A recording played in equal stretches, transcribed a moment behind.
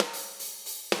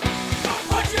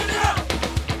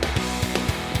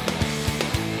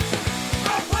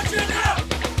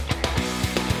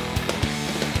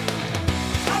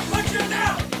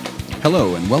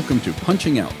Hello and welcome to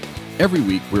Punching Out. Every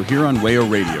week we're here on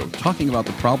Wayo Radio talking about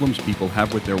the problems people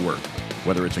have with their work,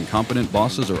 whether it's incompetent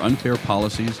bosses or unfair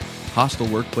policies, hostile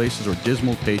workplaces or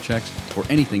dismal paychecks, or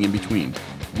anything in between.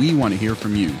 We want to hear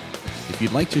from you. If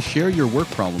you'd like to share your work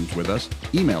problems with us,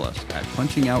 email us at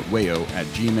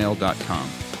punchingoutwayo@gmail.com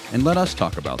and let us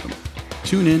talk about them.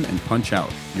 Tune in and punch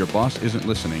out. Your boss isn't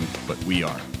listening, but we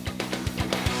are.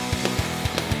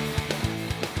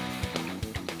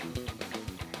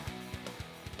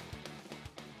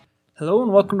 Hello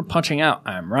and welcome to Punching Out.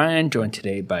 I'm Ryan, joined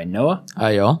today by Noah.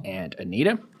 Hi, y'all. And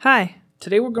Anita. Hi.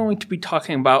 Today we're going to be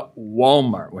talking about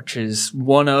Walmart, which is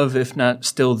one of, if not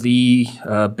still the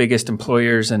biggest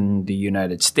employers in the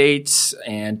United States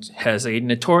and has a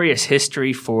notorious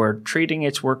history for treating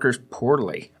its workers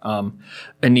poorly.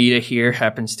 Anita here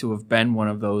happens to have been one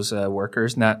of those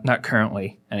workers, not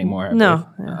currently anymore. No.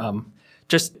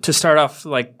 Just to start off,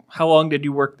 like, how long did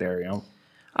you work there, you know?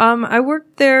 I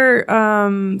worked there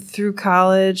through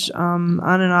college, on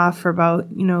and off for about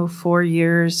 4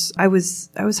 years. I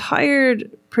was hired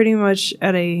pretty much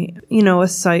at a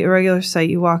site, a regular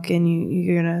site. You walk in,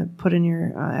 you're gonna put in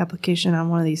your application on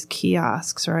one of these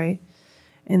kiosks, right?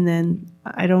 And then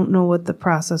I don't know what the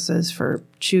process is for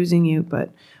choosing you, but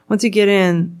once you get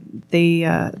in, they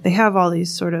have all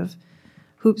these sort of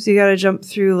hoops you got to jump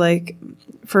through. Like,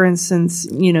 for instance,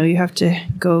 you have to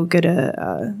go get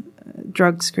a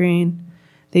drug screen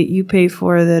that you pay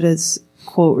for that is,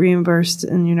 quote, reimbursed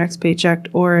in your next paycheck,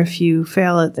 or if you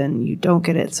fail it, then you don't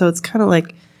get it. So it's kind of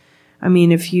like,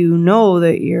 if you know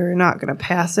that you're not going to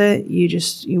pass it, you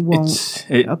won't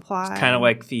apply. It's kind of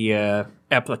like the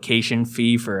application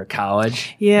fee for a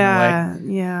college. Yeah.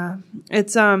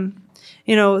 It's,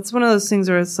 it's one of those things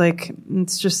where it's like,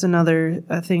 it's just another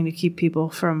thing to keep people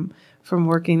from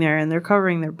working there, and they're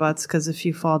covering their butts because if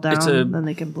you fall down, then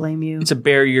they can blame you. It's a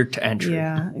barrier to entry.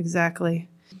 Yeah, exactly.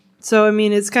 So,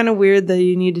 it's kind of weird that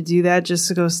you need to do that just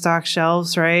to go stock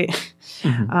shelves, right?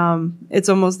 Mm-hmm. It's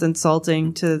almost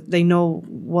insulting they know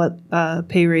what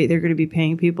pay rate they're going to be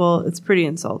paying people. It's pretty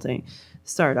insulting to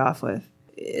start off with.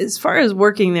 As far as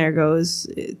working there goes,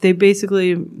 they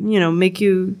basically, make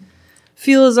you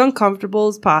feel as uncomfortable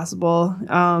as possible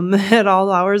at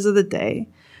all hours of the day.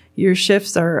 Your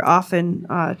shifts are often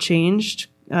changed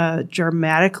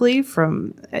dramatically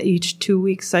from each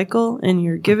 2-week cycle, and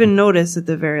you're given notice at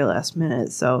the very last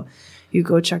minute. So you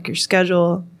go check your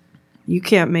schedule. You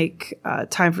can't make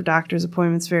time for doctor's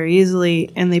appointments very easily,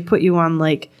 and they put you on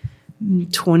like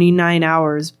 29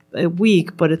 hours a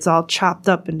week, but it's all chopped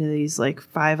up into these like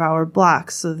 5-hour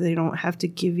blocks, so they don't have to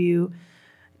give you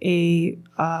a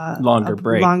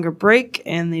longer break,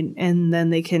 and then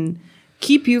they can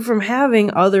keep you from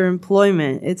having other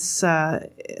employment. It's a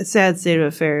sad state of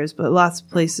affairs, but lots of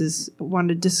places want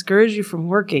to discourage you from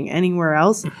working anywhere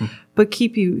else, but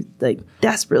keep you like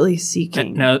desperately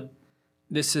seeking. Now,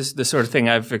 this is the sort of thing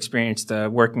I've experienced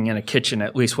working in a kitchen,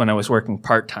 at least when I was working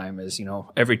part-time, is,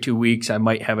 every 2 weeks I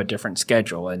might have a different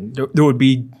schedule, and there would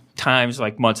be times,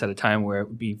 like months at a time, where it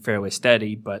would be fairly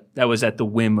steady, but that was at the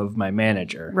whim of my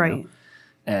manager. Right.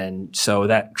 And so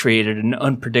that created an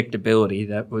unpredictability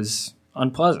that was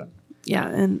unpleasant. Yeah,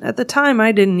 and at the time,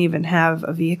 I didn't even have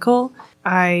a vehicle.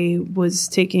 I was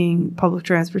taking public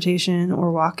transportation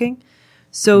or walking.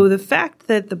 So the fact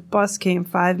that the bus came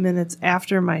 5 minutes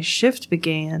after my shift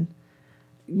began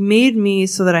made me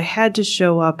so that I had to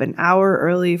show up an hour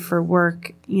early for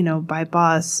work, by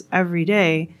bus every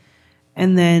day,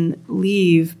 and then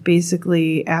leave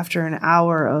basically after an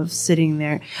hour of sitting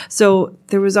there. So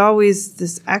there was always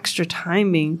this extra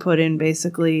time being put in,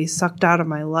 basically sucked out of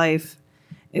my life.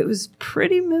 It was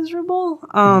pretty miserable,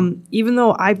 even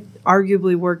though I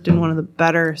arguably worked in one of the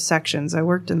better sections. I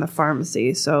worked in the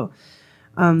pharmacy, so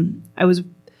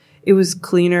it was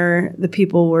cleaner. The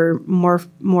people were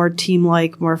more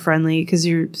team-like, more friendly, because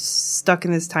you're stuck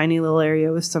in this tiny little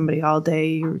area with somebody all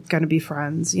day. You're going to be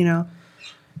friends,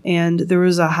 And there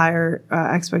was a higher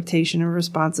expectation of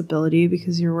responsibility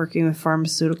because you're working with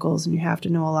pharmaceuticals and you have to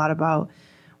know a lot about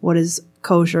what is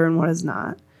kosher and what is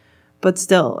not. But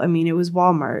still, it was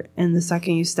Walmart. And the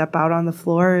second you step out on the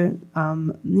floor,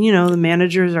 the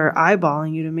managers are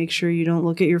eyeballing you to make sure you don't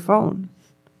look at your phone.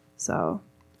 So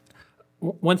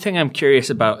one thing I'm curious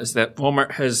about is that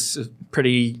Walmart has a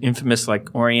pretty infamous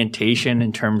orientation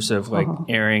in terms of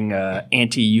airing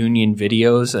anti-union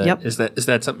videos. Yep. Is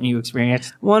that something you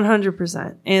experienced?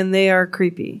 100%. And they are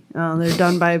creepy. They're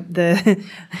done by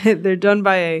they're done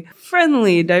by a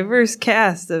friendly, diverse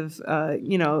cast of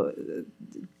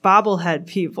bobblehead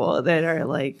people that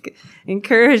are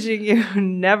encouraging you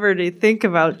never to think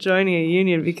about joining a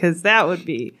union because that would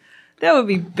be that would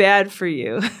be bad for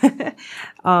you.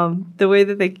 The way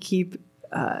that they keep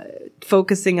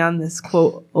focusing on this,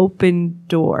 quote, open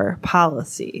door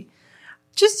policy.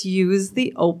 Just use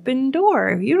the open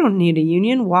door. You don't need a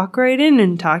union. Walk right in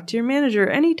and talk to your manager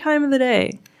any time of the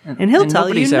day. And he'll tell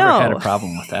you no. Nobody's ever had a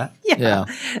problem with that. Yeah.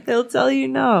 He'll tell you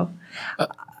no.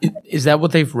 Is that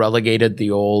what they've relegated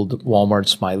the old Walmart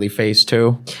smiley face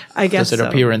to? I guess Does it so.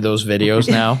 appear in those videos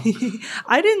now?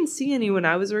 I didn't see any when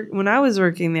I was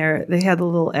working there. They had the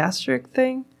little asterisk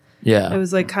thing. Yeah. It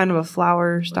was like kind of a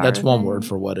flower star. That's one thing. word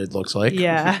for what it looks like.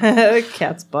 Yeah,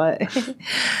 cat's butt.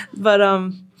 But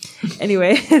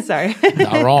anyway, sorry.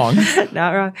 Not wrong.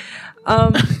 Not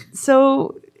wrong.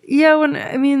 So yeah,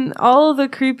 all of the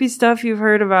creepy stuff you've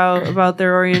heard about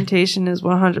their orientation is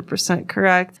 100%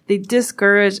 correct. They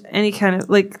discourage any kind of,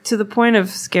 like, to the point of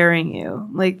scaring you.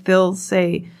 Like, they'll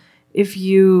say, if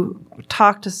you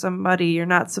talk to somebody you're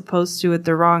not supposed to at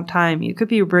the wrong time, you could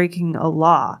be breaking a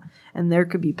law, and there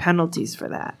could be penalties for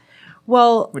that.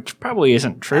 Well, which probably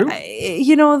isn't true.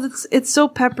 It's so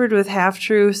peppered with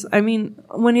half-truths. I mean,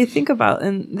 when you think about,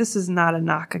 and this is not a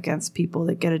knock against people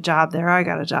that get a job there. I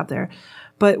got a job there.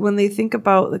 But when they think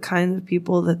about the kinds of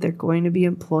people that they're going to be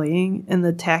employing and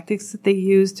the tactics that they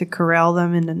use to corral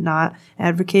them into not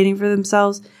advocating for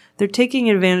themselves, they're taking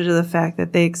advantage of the fact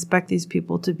that they expect these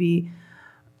people to be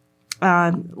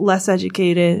less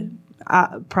educated,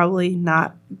 probably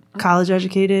not college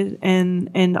educated,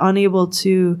 and unable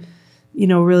to,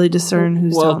 really discern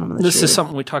who's telling them the truth. This is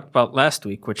something we talked about last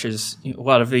week, which is a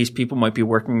lot of these people might be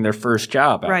working their first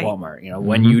job at Walmart.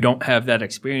 When you don't have that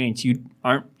experience, you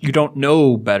don't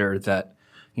know better that,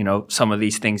 some of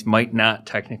these things might not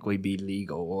technically be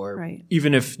legal, or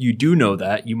even if you do know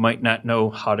that, you might not know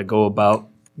how to go about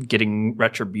getting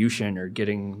retribution or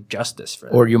getting justice for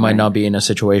that. Or you might not be in a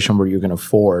situation where you can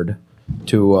afford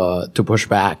to push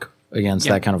back against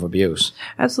that kind of abuse.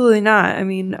 Absolutely not. I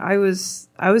mean, I was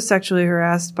sexually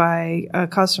harassed by a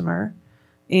customer,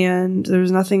 and there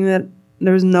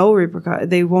was no repercussion.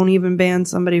 They won't even ban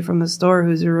somebody from the store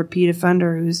who's a repeat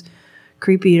offender, who's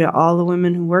creepy to all the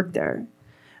women who work there.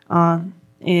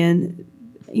 And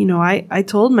I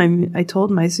told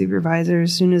my supervisor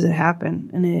as soon as it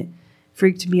happened, and it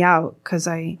freaked me out because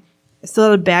I still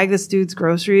had to bag this dude's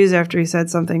groceries after he said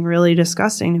something really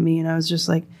disgusting to me, and I was just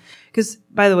like. Because,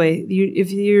 by the way,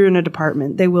 if you're in a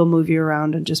department, they will move you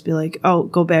around and just be like, oh,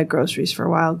 go bag groceries for a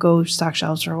while, go stock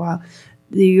shelves for a while.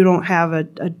 You don't have a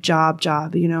job,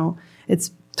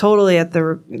 It's totally at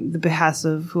the behest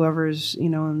of whoever's,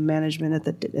 in management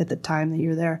at the time that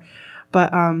you're there.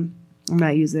 But I'm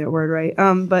not using that word right.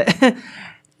 But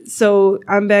so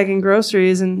I'm bagging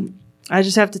groceries, and I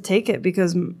just have to take it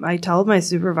because I told my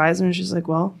supervisor, and she's like,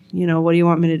 well, what do you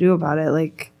want me to do about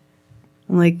it?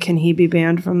 I'm like, can he be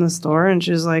banned from the store? And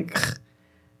she's like,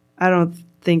 I don't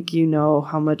think you know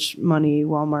how much money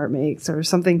Walmart makes, or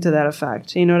something to that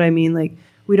effect. You know what I mean? Like,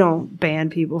 we don't ban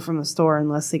people from the store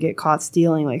unless they get caught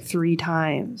stealing like 3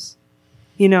 times.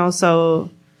 So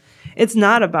it's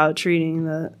not about treating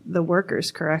the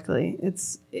workers correctly.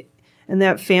 And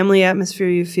that family atmosphere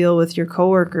you feel with your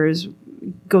coworkers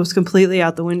goes completely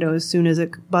out the window as soon as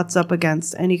it butts up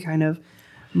against any kind of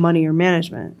money or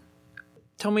management.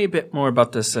 Tell me a bit more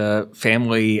about this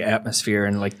family atmosphere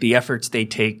and like the efforts they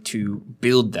take to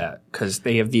build that, because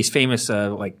they have these famous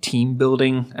like team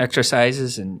building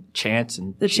exercises and chants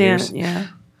and the cheers. Chant, yeah.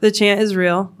 The chant is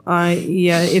real.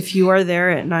 If you are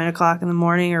there at 9:00 in the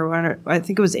morning, or I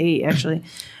think it was 8 actually,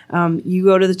 you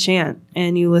go to the chant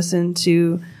and you listen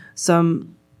to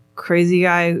some crazy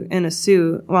guy in a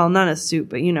suit. Well, not a suit,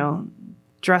 but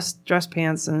dress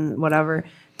pants and whatever.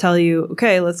 Tell you,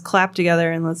 okay, let's clap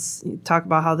together and let's talk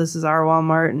about how this is our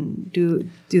Walmart and do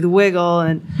the wiggle.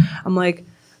 And I'm like,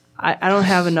 I don't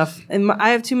have enough, and I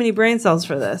have too many brain cells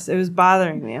for this. It was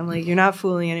bothering me. I'm like, you're not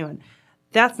fooling anyone.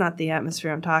 That's not the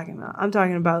atmosphere I'm talking about. I'm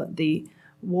talking about the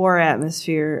war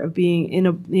atmosphere of being in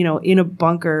a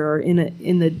bunker or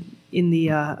in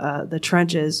the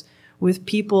trenches with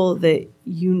people that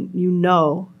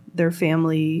their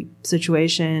family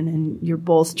situation, and you're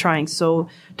both trying so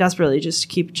desperately just to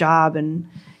keep a job and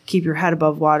keep your head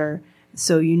above water.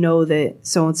 So that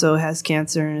so-and-so has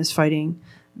cancer and is fighting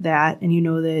that, and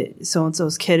that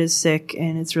so-and-so's kid is sick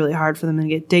and it's really hard for them to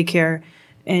get daycare.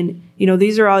 And,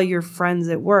 these are all your friends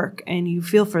at work, and you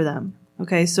feel for them.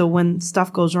 Okay, so when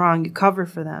stuff goes wrong, you cover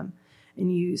for them,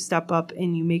 and you step up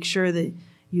and you make sure that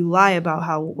you lie about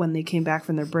how when they came back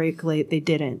from their break late, they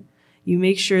didn't. You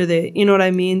make sure that, you know what I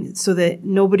mean? So that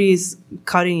nobody's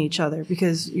cutting each other,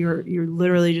 because you're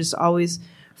literally just always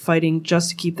fighting just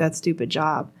to keep that stupid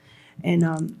job.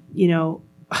 And,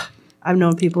 I've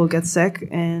known people get sick,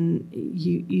 and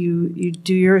you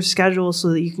do your schedule so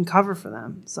that you can cover for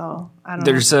them. So I don't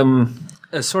know. There's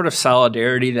a sort of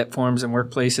solidarity that forms in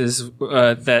workplaces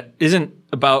that isn't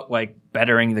about like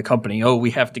bettering the company. Oh,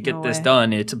 we have to get this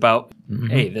done. It's about,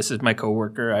 hey, this is my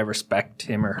coworker. I respect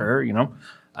him or her.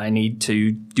 I need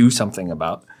to do something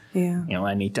about. Yeah.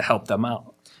 I need to help them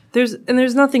out.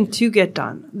 There's nothing to get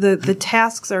done. The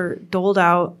tasks are doled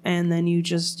out, and then you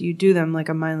do them like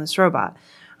a mindless robot.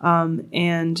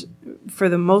 And for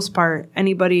the most part,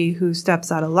 anybody who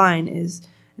steps out of line is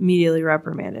immediately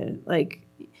reprimanded. Like,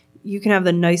 you can have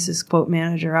the nicest quote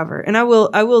manager ever. And I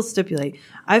will stipulate,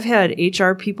 I've had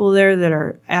HR people there that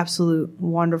are absolute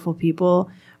wonderful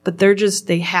people, but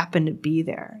they happen to be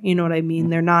there. You know what I mean?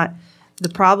 They're not, the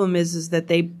problem is that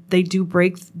they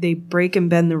break and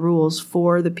bend the rules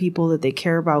for the people that they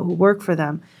care about who work for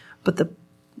them. But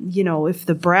if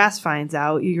the brass finds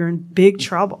out, you're in big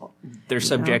trouble. They're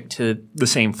subject to the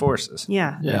same forces.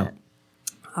 Yeah.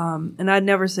 And I'd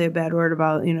never say a bad word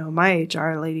about, my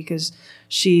HR lady, because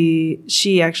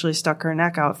she actually stuck her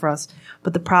neck out for us.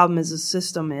 But the problem is the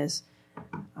system is,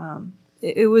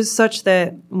 it was such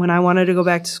that when I wanted to go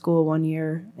back to school one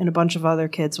year and a bunch of other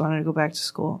kids wanted to go back to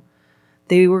school,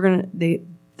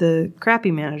 the crappy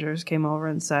managers came over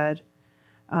and said,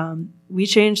 we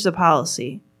changed the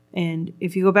policy. And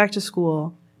if you go back to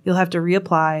school, you'll have to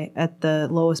reapply at the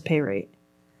lowest pay rate.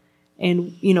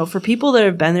 And, for people that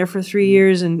have been there for 3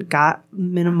 years and got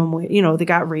minimum wage, they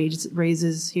got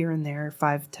raises here and there,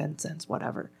 5, 10 cents,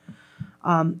 whatever.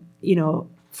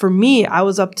 For me, I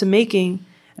was up to making,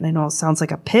 and I know it sounds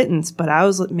like a pittance, but I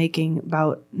was making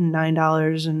about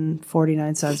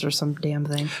 $9.49 or some damn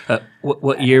thing.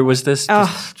 What year was this?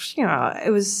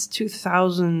 It was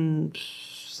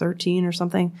 2013 or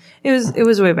something. It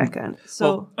was way back then.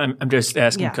 So I'm just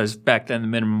asking because back then the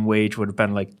minimum wage would have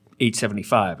been like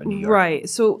 $8.75 in New York. Right.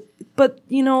 So, but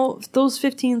those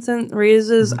 15-cent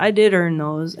raises, I did earn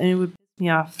those, and it would piss me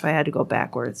off if I had to go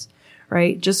backwards,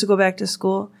 right? Just to go back to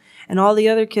school. And all the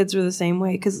other kids were the same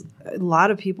way, because a lot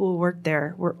of people who worked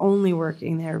there were only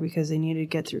working there because they needed to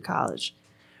get through college.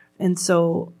 And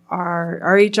so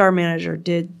our HR manager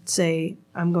did say,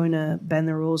 I'm going to bend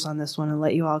the rules on this one and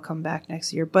let you all come back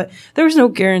next year. But there was no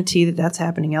guarantee that that's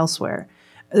happening elsewhere.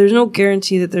 There's no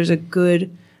guarantee that there's a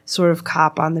good sort of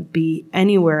cop on the beat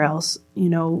anywhere else.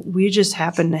 We just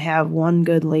happen to have one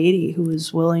good lady who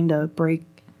was willing to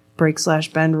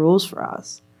break/bend rules for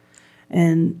us.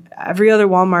 And every other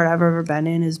Walmart I've ever been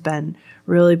in has been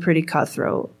really pretty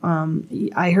cutthroat.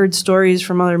 I heard stories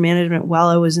from other management while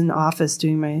I was in the office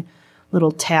doing my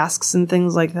little tasks and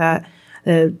things like that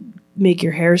make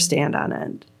your hair stand on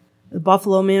end. The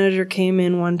Buffalo manager came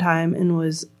in one time and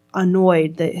was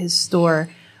annoyed that his store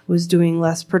was doing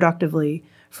less productively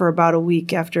for about a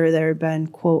week after there had been,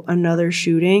 quote, another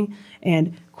shooting,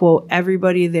 and, quote,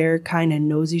 everybody there kind of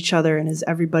knows each other and is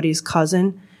everybody's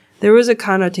cousin. There was a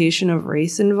connotation of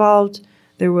race involved.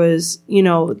 There was,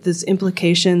 this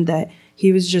implication that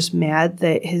he was just mad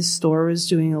that his store was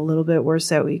doing a little bit worse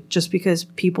that week just because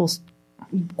people,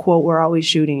 quote, were always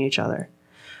shooting each other.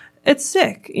 It's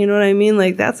sick. You know what I mean?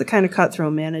 Like, that's the kind of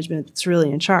cutthroat management that's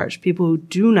really in charge. People who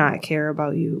do not care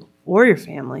about you or your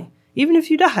family, even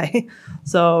if you die.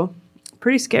 So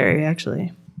pretty scary,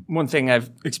 actually. One thing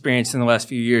I've experienced in the last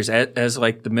few years as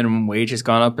like the minimum wage has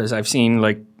gone up is I've seen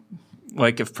like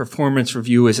if performance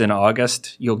review is in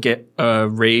August, you'll get a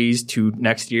raise to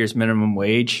next year's minimum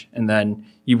wage, and then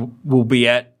you will be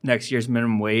at next year's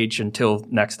minimum wage until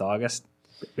next August,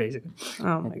 basically.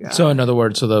 Oh my God. So in other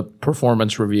words, the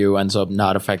performance review ends up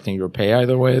not affecting your pay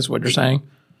either way is what you're saying?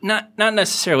 Not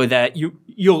necessarily that.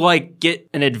 You'll like get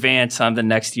an advance on the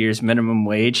next year's minimum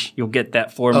wage. You'll get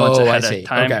that 4 months ahead of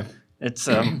time. Okay. It's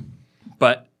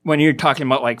but when you're talking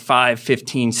about like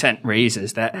 5-15 cent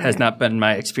raises, that has not been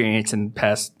my experience in the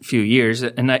past few years.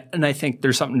 And I think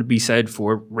there's something to be said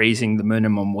for raising the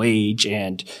minimum wage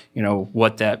and,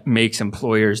 what that makes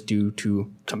employers do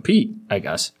to compete, I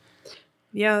guess.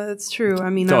 Yeah, that's true. I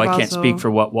mean, I can't speak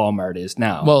for what Walmart is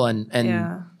now. Well,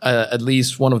 at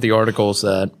least one of the articles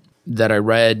that I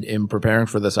read in preparing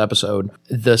for this episode,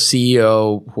 the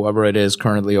CEO, whoever it is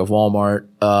currently of Walmart,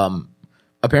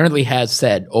 apparently has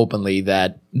said openly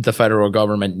that the federal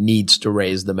government needs to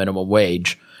raise the minimum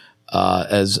wage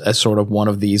as sort of one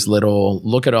of these little,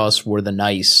 look at us, we're the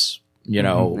nice,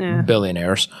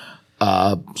 billionaires,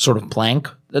 sort of plank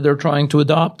that they're trying to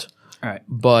adopt. All right.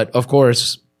 But of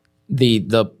course,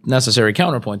 the necessary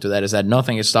counterpoint to that is that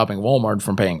nothing is stopping Walmart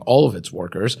from paying all of its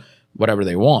workers whatever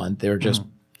they want. They're just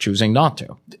choosing not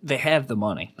to. They have the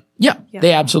money. Yeah,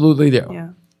 they absolutely do. Yeah.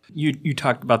 You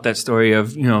talked about that story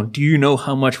of, do you know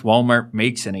how much Walmart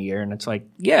makes in a year? And it's like,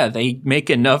 yeah, they make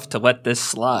enough to let this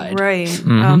slide. Right.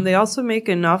 They also make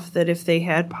enough that if they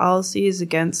had policies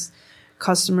against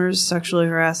customers sexually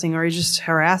harassing or just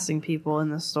harassing people in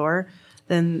the store,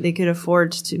 then they could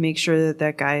afford to make sure that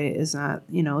that guy is not,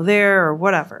 there or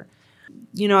whatever.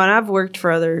 And I've worked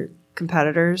for other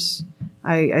competitors.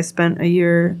 I spent a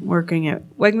year working at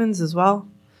Wegmans as well.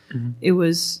 It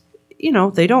was,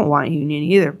 they don't want union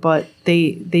either, but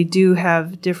they do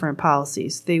have different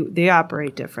policies. They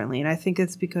operate differently. And I think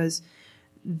it's because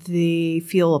they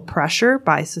feel a pressure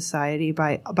by society,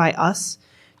 by us,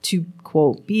 to,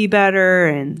 quote, be better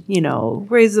and,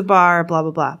 raise the bar, blah, blah,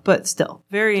 blah. But still,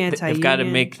 very anti-union. They've got to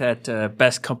make that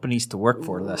best companies to work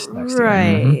for list next year.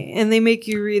 Right. And they make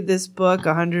you read this book,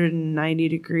 190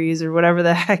 Degrees or whatever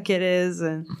the heck it is.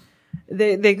 And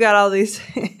they've got all these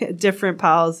different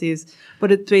policies.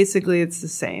 But it's the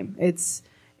same. It's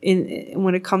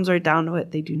when it comes right down to it,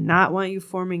 they do not want you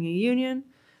forming a union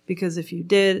because if you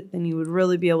did, then you would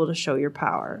really be able to show your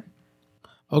power.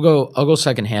 I'll go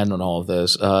secondhand on all of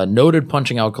this. Noted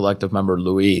Punching Out Collective member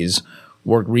Louise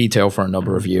worked retail for a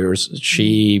number of years.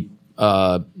 She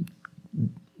couldn't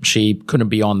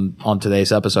be on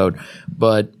today's episode,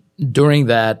 but during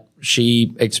that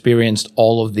she experienced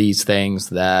all of these things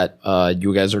that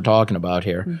you guys are talking about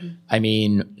here. I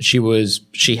mean, she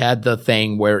had the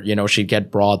thing where, she'd get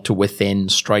brought to within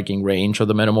striking range of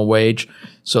the minimum wage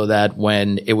so that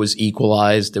when it was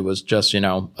equalized, it was just,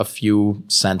 a few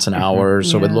cents an hour.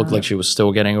 So it looked like she was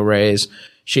still getting a raise.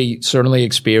 She certainly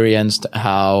experienced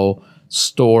how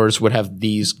stores would have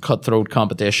these cutthroat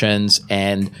competitions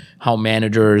and how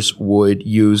managers would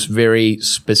use very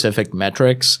specific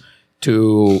metrics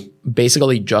to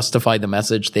basically justify the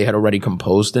message they had already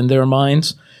composed in their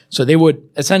minds. So they were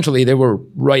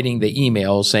writing the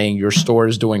email saying your store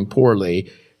is doing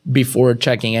poorly before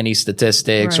checking any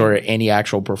statistics or any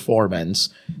actual performance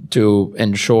to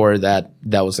ensure that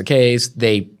that was the case.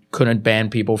 They couldn't ban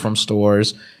people from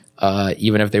stores,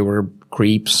 even if they were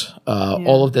creeps,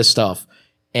 all of this stuff.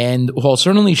 And while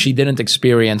certainly she did not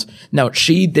experience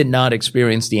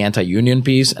the anti-union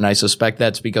piece, and I suspect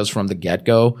that's because from the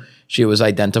get-go, she was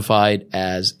identified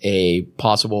as let's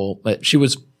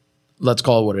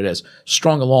call it what it is,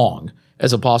 strung along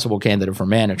as a possible candidate for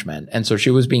management. And so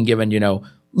she was being given,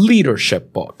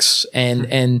 leadership books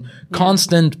and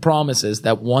constant promises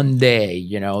that one day,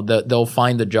 they'll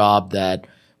find the job that,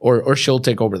 or she'll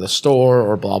take over the store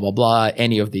or blah, blah, blah,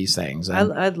 any of these things.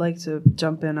 And I'd like to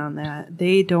jump in on that.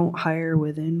 They don't hire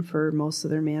within for most of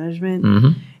their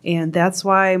management. And that's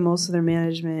why most of their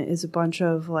management is a bunch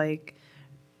of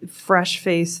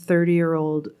fresh-faced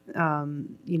 30-year-old,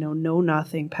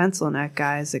 know-nothing pencil neck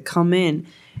guys that come in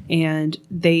and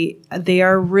they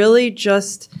are really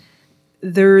just,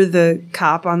 they're the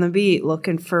cop on the beat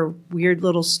looking for weird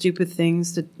little stupid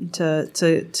things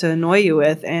to annoy you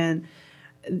with. And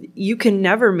you can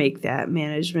never make that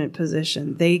management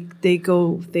position. They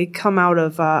come out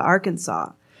of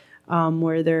Arkansas,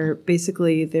 where they're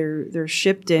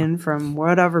shipped in from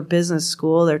whatever business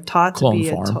school. They're taught to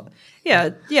be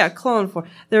clone farm.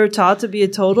 They're taught to be a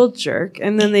total jerk,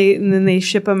 and then they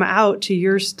ship them out to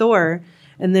your store.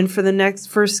 And then for the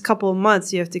first couple of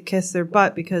months, you have to kiss their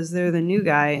butt because they're the new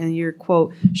guy, and you're,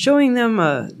 quote, showing them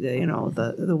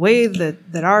the way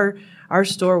that our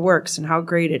store works and how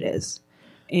great it is.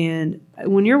 And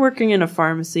when you're working in a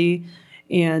pharmacy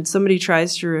and somebody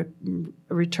tries to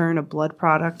return a blood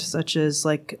product such as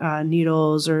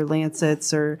needles or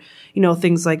lancets or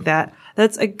things like that,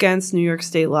 that's against New York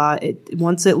state law.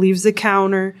 Once it leaves the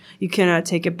counter, you cannot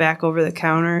take it back over the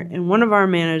counter. And one of our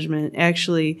management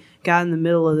actually got in the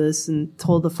middle of this and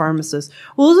told the pharmacist,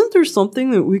 well, isn't there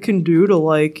something that we can do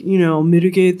to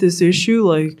mitigate this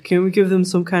issue? Can't we give them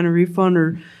some kind of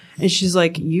refund? And she's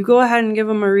like, you go ahead and give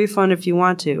them a refund if you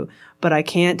want to, but I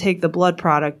can't take the blood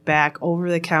product back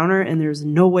over the counter and there's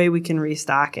no way we can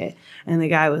restock it. And the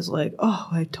guy was like, oh,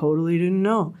 I totally didn't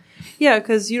know. Yeah,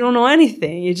 because you don't know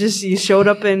anything. You showed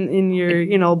up in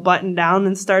your, button down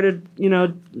and started,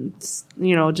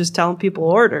 just telling people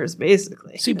orders,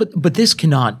 basically. See, but this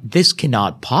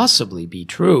cannot possibly be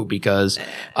true because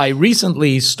I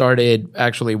recently started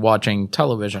actually watching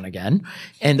television again,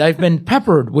 and I've been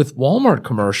peppered with Walmart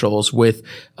commercials with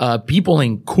people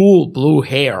in cool blue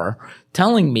hair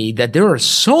telling me that there are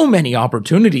so many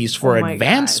opportunities for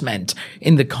advancement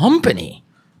in the company.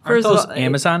 Aren't those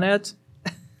Amazon ads?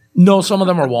 No, some of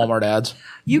them are Walmart ads.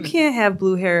 You can't have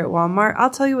blue hair at Walmart. I'll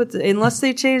tell you what, unless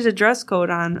they changed the dress code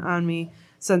on me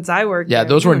since I worked there. Yeah,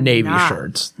 those were Navy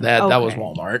shirts. That was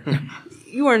Walmart.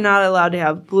 you are not allowed to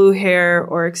have blue hair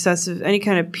or excessive any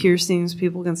kind of piercings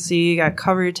people can see. You got to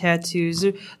cover your tattoos.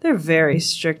 They're very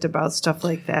strict about stuff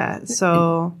like that.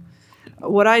 So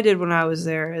what I did when I was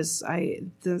there is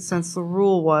since the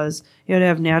rule was you had to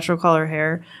have natural color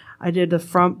hair, I did the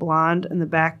front blonde and the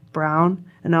back brown,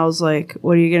 and I was like,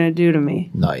 what are you going to do to me?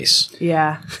 Nice.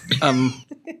 Yeah.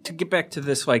 To get back to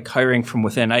this, like hiring from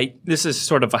within, this is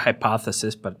sort of a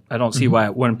hypothesis, but I don't see why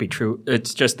it wouldn't be true.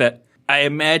 It's just that I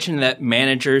imagine that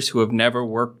managers who have never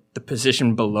worked the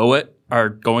position below it are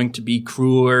going to be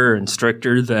crueler and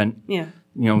stricter than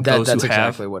those That's who have.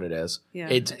 exactly what it is. Yeah.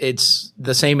 It's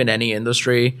the same in any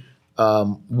industry. I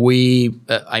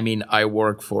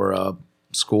work for a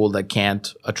school that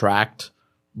can't attract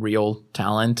real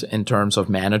talent in terms of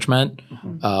management.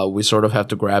 We sort of have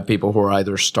to grab people who are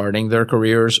either starting their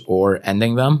careers or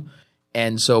ending them.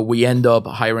 And so we end up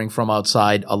hiring from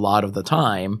outside a lot of the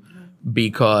time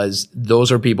because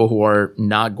those are people who are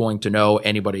not going to know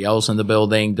anybody else in the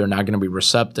building. They're not going to be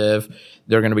receptive.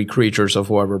 They're going to be creatures of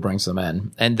whoever brings them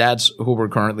in. And that's who we're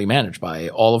currently managed by.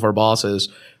 All of our bosses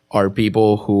are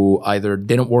people who either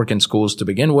didn't work in schools to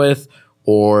begin with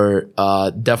or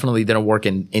definitely didn't work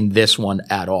in this one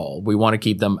at all. We want to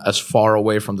keep them as far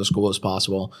away from the school as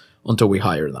possible until we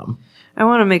hire them. I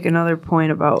want to make another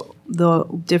point about the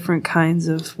different kinds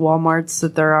of Walmarts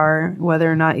that there are,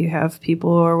 whether or not you have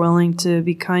people who are willing to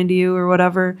be kind to you or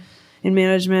whatever in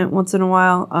management once in a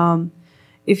while.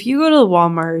 If you go to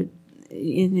Walmart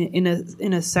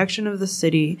in a section of the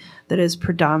city that is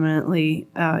predominantly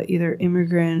either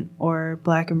immigrant or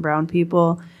black and brown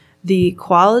people, the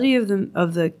quality of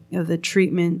the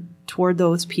treatment toward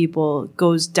those people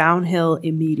goes downhill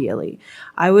immediately.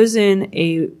 I was in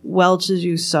a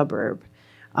well-to-do suburb,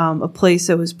 a place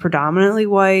that was predominantly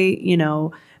white,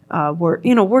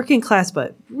 working class,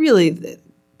 but really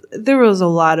there was a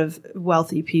lot of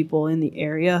wealthy people in the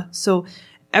area. So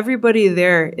everybody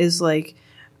there is like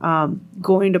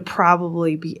going to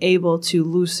probably be able to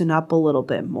loosen up a little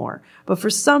bit more. But for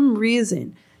some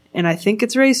reason, and I think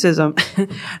it's racism,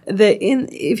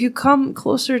 if you come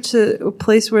closer to a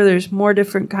place where there's more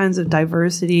different kinds of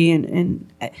diversity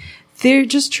and they're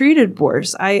just treated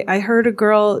worse. I heard a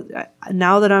girl,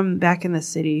 now that I'm back in the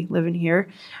city living here,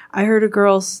 I heard a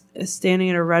girl standing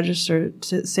at a register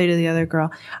to say to the other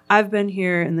girl, I've been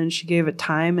here, and then she gave a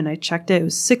time and I checked it. It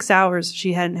was 6 hours.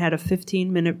 She hadn't had a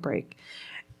 15-minute break.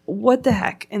 What the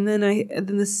heck? And then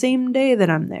the same day that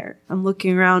I'm there, I'm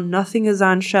looking around, nothing is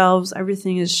on shelves,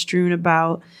 everything is strewn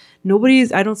about.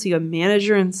 I don't see a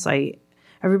manager in sight.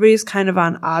 Everybody's kind of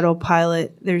on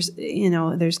autopilot. There's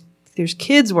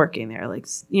kids working there, like,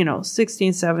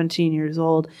 16, 17 years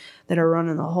old that are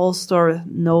running the whole store with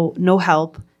no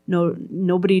help,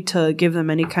 nobody to give them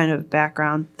any kind of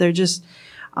background. They're just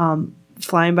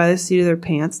flying by the seat of their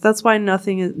pants. That's why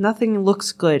nothing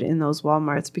looks good in those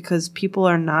Walmarts, because people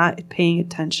are not paying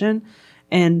attention.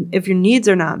 And if your needs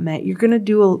are not met, you're going to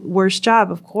do a worse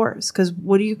job, of course, because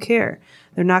what do you care?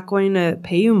 They're not going to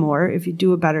pay you more if you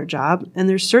do a better job. And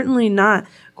they're certainly not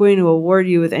going to award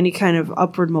you with any kind of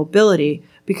upward mobility,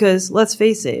 because let's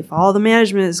face it, if all the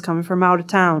management is coming from out of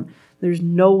town, there's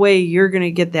no way you're going to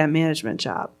get that management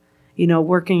job.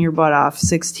 Working your butt off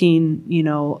 16,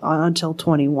 until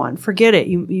 21. Forget it.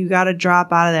 You got to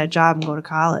drop out of that job and go to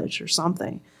college or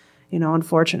something,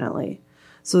 unfortunately.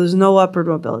 So there's no upward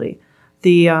mobility.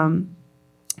 If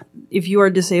you are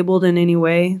disabled in any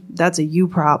way, that's a you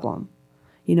problem.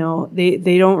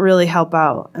 They don't really help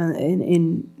out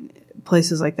in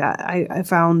places like that. I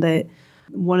found that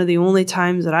one of the only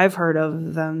times that I've heard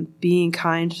of them being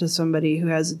kind to somebody who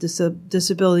has a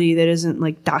disability that isn't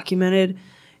like documented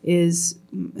is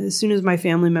as soon as my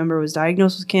family member was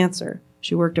diagnosed with cancer.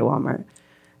 She worked at Walmart.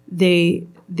 They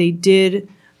did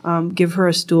give her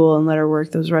a stool and let her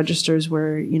work those registers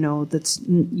where you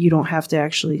don't have to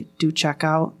actually do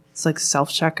checkout. It's like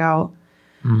self-checkout.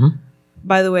 Mm-hmm.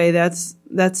 By the way, that's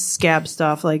scab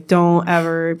stuff. Like,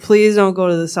 please don't go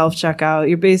to the self-checkout.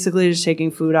 You're basically just taking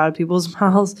food out of people's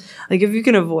mouths. Like, if you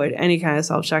can avoid any kind of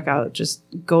self-checkout, just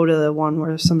go to the one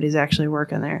where somebody's actually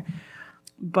working there.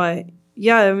 But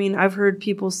yeah, I've heard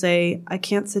people say, I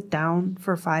can't sit down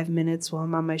for 5 minutes while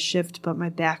I'm on my shift, but my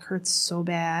back hurts so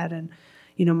bad, and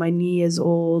my knee is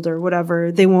old or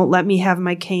whatever. They won't let me have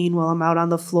my cane while I'm out on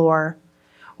the floor.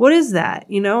 What is that?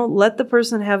 Let the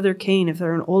person have their cane. If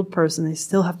they're an old person, they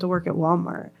still have to work at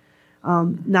Walmart.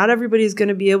 Not everybody's going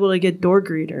to be able to get door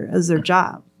greeter as their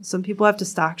job. Some people have to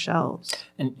stock shelves.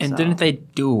 And didn't they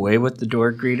do away with the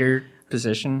door greeter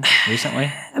position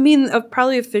recently?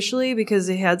 Probably officially, because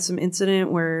they had some incident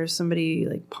where somebody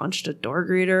like punched a door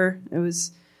greeter.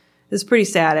 It It's pretty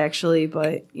sad, actually,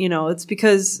 but, it's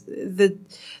because the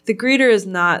greeter is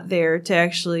not there to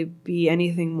actually be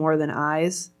anything more than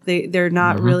eyes. They're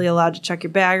not really allowed to check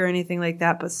your bag or anything like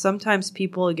that, but sometimes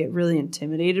people get really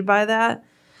intimidated by that.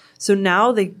 So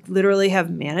now they literally have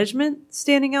management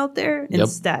standing out there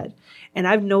instead. And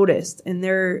I've noticed, and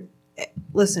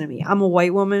listen to me, I'm a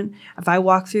white woman. If I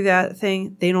walk through that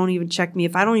thing, they don't even check me.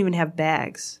 If I don't even have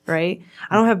bags, right?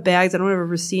 I don't have bags. I don't have a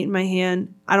receipt in my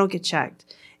hand. I don't get checked.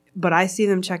 But I see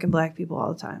them checking black people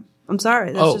all the time. I'm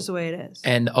sorry. That's just the way it is.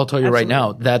 And I'll tell you right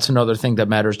now, that's another thing that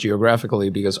matters geographically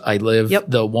because I live,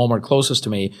 the Walmart closest to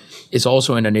me is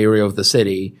also in an area of the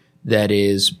city that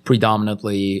is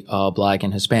predominantly black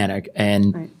and Hispanic.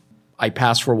 And I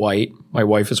pass for white. My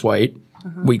wife is white.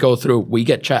 We go through, we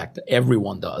get checked.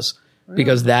 Everyone does.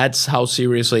 Because that's how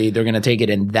seriously they're going to take it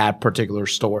in that particular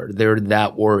store. They're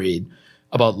that worried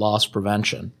about loss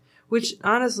prevention. Which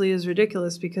honestly is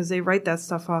ridiculous because they write that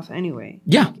stuff off anyway.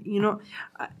 Yeah.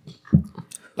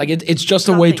 It's just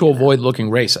a way to avoid looking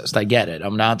racist. I get it.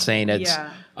 I'm not saying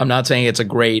it's a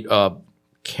great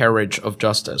carriage of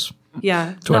justice.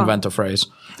 Yeah. To invent a phrase.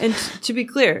 And to be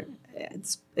clear,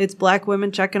 it's black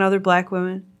women checking other black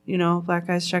women. Black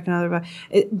guys checking other black.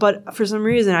 But for some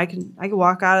reason, I can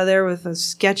walk out of there with the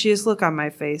sketchiest look on my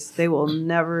face. They will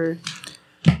never.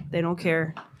 They don't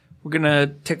care. We're going to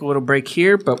take a little break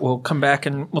here, but we'll come back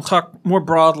and we'll talk more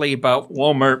broadly about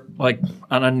Walmart,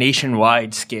 on a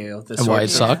nationwide scale. And why it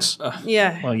sucks?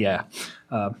 Yeah. Well, yeah.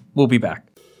 We'll be back.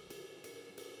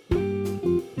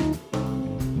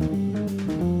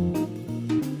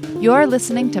 You're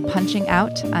listening to Punching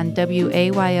Out on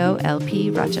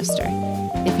WAYO-LP Rochester.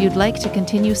 If you'd like to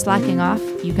continue slacking off,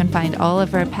 you can find all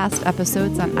of our past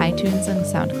episodes on iTunes and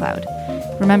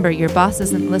SoundCloud. Remember, your boss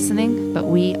isn't listening, but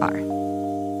we are.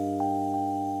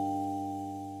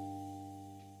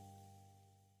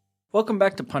 Welcome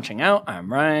back to Punching Out.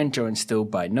 I'm Ryan, joined still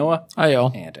by Noah. Hi,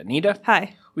 y'all. And Anita.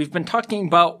 Hi. We've been talking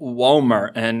about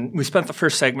Walmart, and we spent the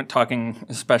first segment talking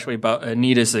especially about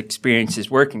Anita's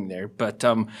experiences working there. But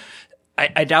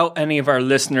I doubt any of our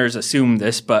listeners assume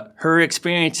this, but her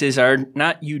experiences are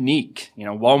not unique.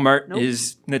 Walmart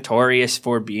is notorious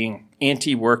for being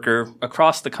anti-worker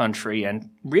across the country and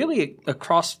really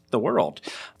across the world.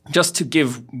 Just to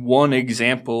give one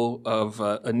example of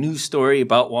a news story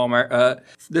about Walmart,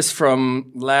 this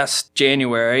from last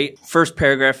January. First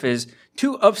paragraph is,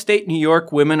 2 upstate New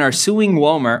York women are suing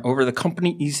Walmart over the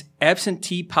company's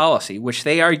absentee policy, which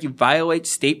they argue violates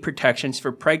state protections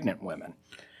for pregnant women.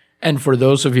 And for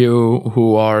those of you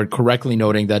who are correctly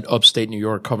noting that upstate New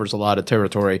York covers a lot of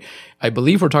territory, I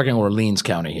believe we're talking Orleans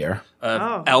County here.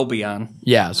 Albion.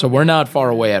 Yeah, so we're not far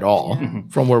away at all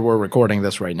from where we're recording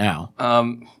this right now.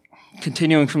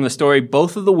 Continuing from the story,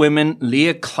 both of the women,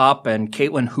 Leah Klopp and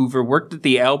Caitlin Hoover, worked at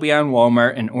the Albion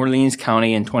Walmart in Orleans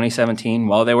County in 2017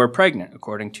 while they were pregnant,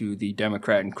 according to the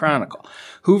Democrat and Chronicle.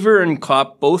 Hoover and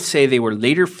Klopp both say they were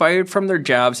later fired from their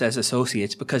jobs as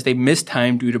associates because they missed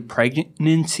time due to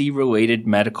pregnancy-related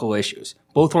medical issues.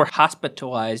 Both were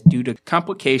hospitalized due to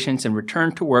complications and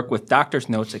returned to work with doctor's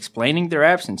notes explaining their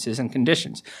absences and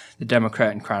conditions, the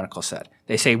Democrat and Chronicle said.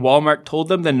 They say Walmart told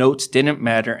them the notes didn't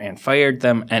matter and fired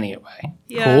them anyway.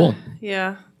 Yeah, cool.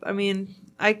 Yeah. I mean,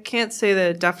 I can't say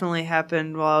that it definitely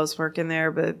happened while I was working there,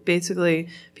 but basically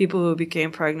people who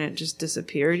became pregnant just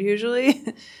disappeared usually.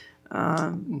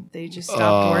 They just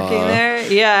stopped working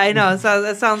there. Yeah, I know.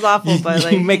 That sounds awful,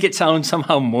 but you make it sound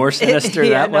somehow more sinister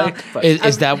way. But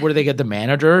Is that where they get the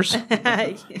managers?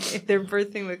 They're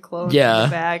birthing the clones in the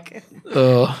back.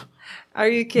 Are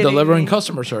you kidding? Delivering me?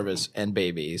 customer service and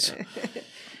babies.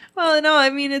 Well, no, I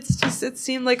mean, it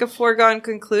seemed like a foregone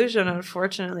conclusion,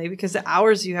 unfortunately, because the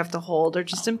hours you have to hold are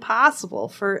just impossible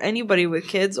for anybody with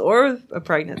kids or a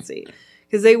pregnancy.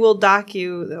 Because they will dock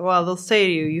you, they'll say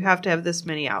to you, you have to have this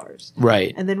many hours.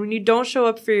 Right. And then when you don't show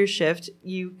up for your shift,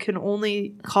 you can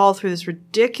only call through this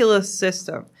ridiculous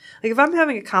system. Like if I'm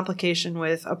having a complication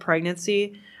with a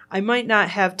pregnancy, I might not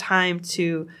have time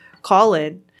to call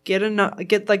in,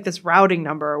 get like this routing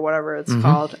number or whatever it's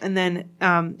called, and then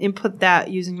input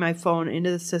that using my phone into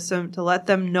the system to let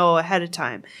them know ahead of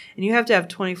time. And you have to have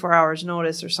 24 hours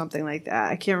notice or something like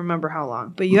that. I can't remember how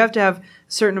long, but you have to have a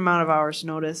certain amount of hours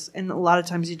notice. And a lot of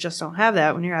times you just don't have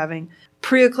that when you're having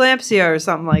preeclampsia or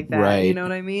something like that. Right. You know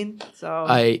what I mean? So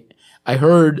I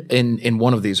heard in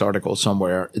one of these articles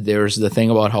somewhere, there's the thing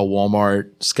about how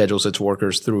Walmart schedules its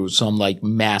workers through some like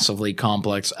massively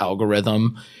complex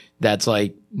algorithm that's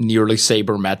like nearly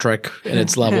sabermetric in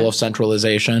its level of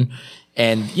centralization.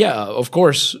 And yeah, of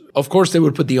course they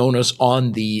would put the onus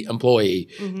on the employee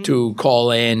to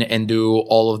call in and do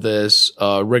all of this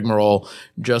rigmarole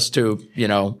just to,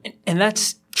 And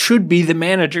that's should be the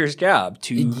manager's job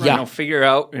to figure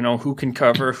out, who can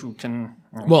cover, who can.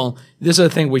 Well, this is a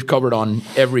thing we've covered on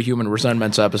every Human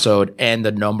Resentments episode and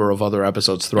a number of other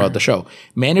episodes throughout the show.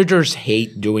 Managers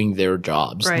hate doing their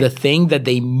jobs. Right. The thing that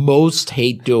they most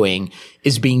hate doing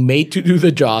is being made to do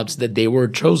the jobs that they were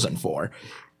chosen for,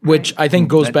 which I think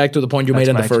goes back to the point you made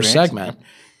in the first segment.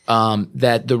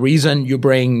 That the reason you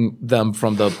bring them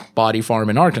from the body farm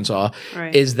in Arkansas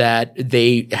is that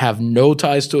they have no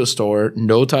ties to a store,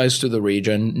 no ties to the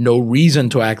region, no reason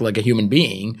to act like a human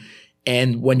being.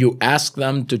 And when you ask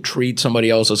them to treat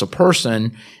somebody else as a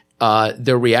person,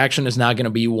 their reaction is not going to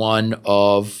be one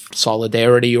of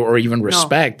solidarity or even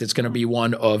respect. No. It's going to be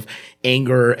one of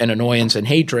anger and annoyance and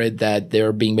hatred that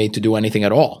they're being made to do anything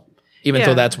at all, even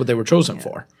though that's what they were chosen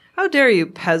for. How dare you,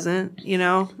 peasant,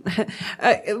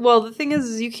 well, the thing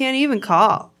is you can't even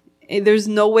call. There's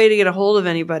no way to get a hold of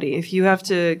anybody. If you have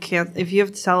to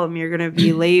tell them you're going to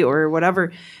be late or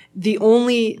whatever, the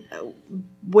only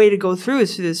way to go through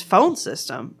is through this phone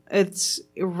system. It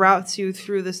routes you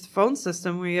through this phone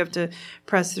system where you have to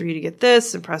press 3 to get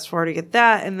this and press 4 to get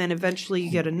that, and then eventually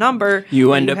you get a number.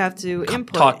 You end up have to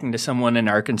input talking to someone in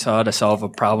Arkansas to solve a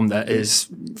problem that is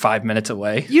 5 minutes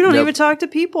away. You don't even talk to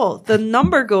people. The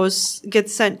number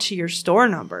gets sent to your store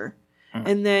number.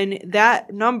 And then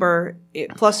that number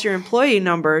plus your employee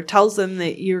number tells them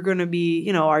that you're going to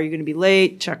be, are you going to be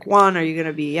late? Check 1. Are you going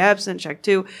to be absent? Check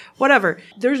 2. Whatever.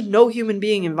 There's no human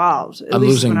being involved. I'm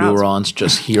losing neurons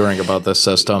just hearing about this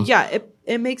system. Yeah,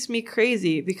 it makes me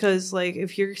crazy because,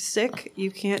 if you're sick,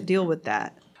 you can't deal with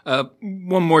that.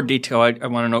 One more detail I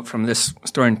want to note from this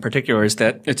story in particular is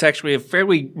that it's actually a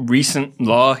fairly recent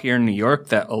law here in New York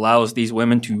that allows these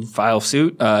women to file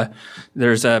suit.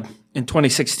 In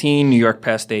 2016, New York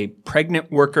passed a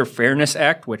Pregnant Worker Fairness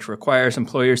Act, which requires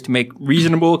employers to make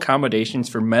reasonable accommodations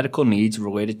for medical needs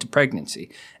related to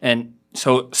pregnancy. And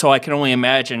so I can only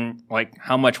imagine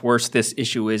how much worse this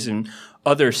issue is in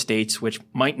other states, which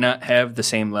might not have the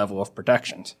same level of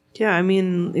protections. Yeah, I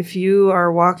mean, if you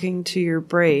are walking to your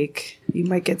break, you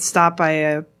might get stopped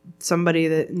by somebody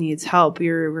that needs help.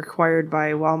 You're required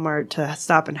by Walmart to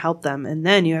stop and help them. And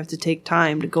then you have to take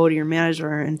time to go to your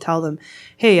manager and tell them,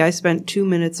 hey, I spent 2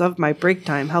 minutes of my break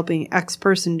time helping X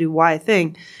person do Y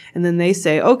thing. And then they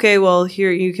say, okay, well,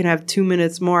 here you can have 2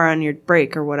 minutes more on your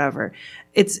break or whatever.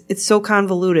 It's so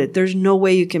convoluted. There's no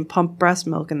way you can pump breast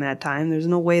milk in that time. There's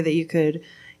no way that you could,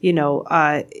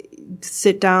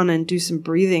 sit down and do some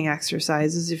breathing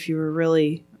exercises if you were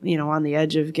really, on the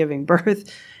edge of giving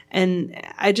birth. And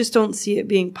I just don't see it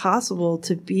being possible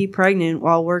to be pregnant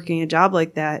while working a job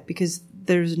like that because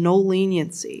there's no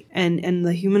leniency and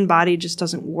the human body just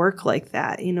doesn't work like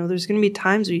that. There's going to be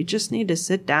times where you just need to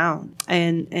sit down.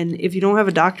 And if you don't have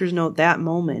a doctor's note that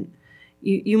moment,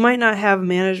 you might not have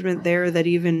management there that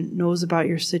even knows about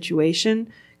your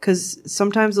situation because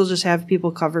sometimes they'll just have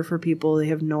people cover for people. They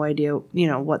have no idea,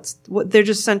 what they're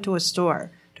just sent to a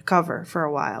store to cover for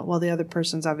a while the other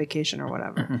person's on vacation or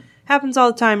whatever. Mm-hmm. Happens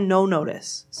all the time, no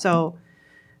notice. So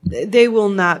they will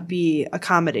not be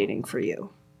accommodating for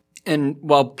you. And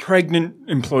while pregnant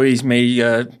employees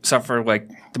may suffer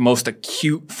the most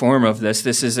acute form of this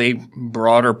is a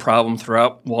broader problem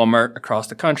throughout Walmart across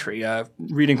the country.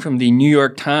 Reading from the New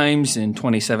York Times in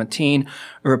 2017,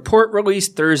 a report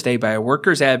released Thursday by a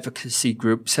workers' advocacy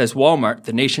group says Walmart,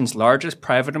 the nation's largest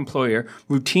private employer,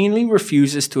 routinely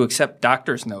refuses to accept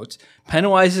doctor's notes,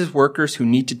 penalizes workers who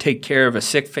need to take care of a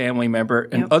sick family member,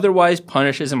 and otherwise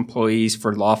punishes employees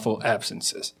for lawful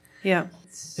absences. Yeah.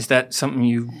 Is that something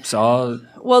you saw?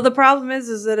 Well, the problem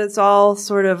is that it's all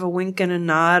sort of a wink and a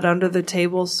nod under the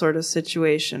table sort of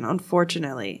situation,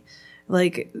 unfortunately.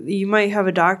 You might have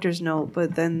a doctor's note,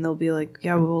 but then they'll be like,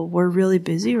 yeah, well, we're really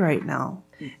busy right now.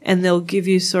 And they'll give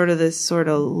you sort of this sort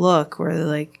of look where they're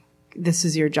like, this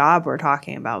is your job we're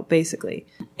talking about, basically.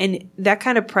 And that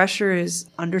kind of pressure is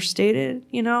understated,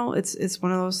 It's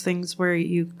one of those things where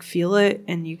you feel it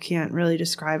and you can't really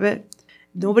describe it.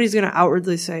 Nobody's going to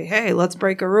outwardly say, hey, let's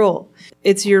break a rule.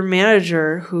 It's your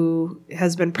manager who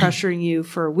has been pressuring you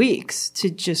for weeks to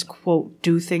just, quote,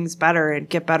 do things better and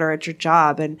get better at your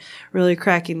job and really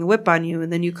cracking the whip on you.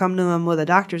 And then you come to them with a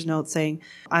doctor's note saying,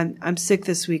 I'm sick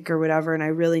this week or whatever, and I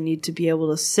really need to be able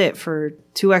to sit for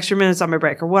 2 extra minutes on my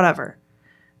break or whatever.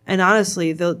 And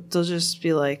honestly, they'll just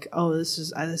be like, oh, this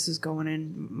is going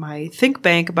in my think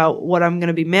bank about what I'm going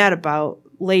to be mad about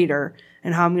later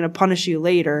and how I'm going to punish you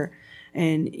later.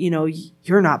 And,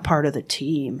 you're not part of the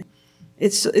team.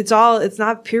 It's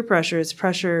not peer pressure. It's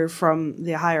pressure from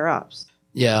the higher ups.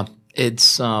 Yeah. It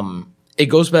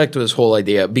goes back to this whole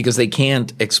idea because they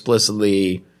can't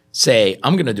explicitly say,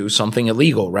 I'm going to do something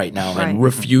illegal right now Right. and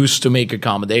refuse to make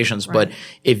accommodations. But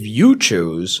if you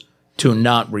choose to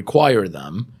not require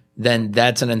them, then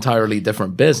that's an entirely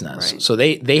different business. Right. So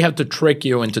they have to trick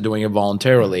you into doing it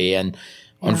voluntarily. And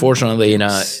unfortunately,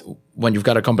 when you've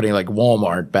got a company like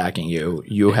Walmart backing you,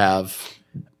 you have...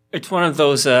 It's one of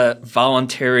those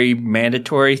voluntary,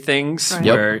 mandatory things Right.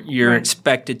 where you're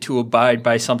expected to abide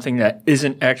by something that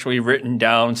isn't actually written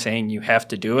down saying you have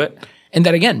to do it. And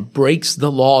that, again, breaks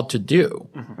the law to do.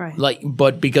 Right.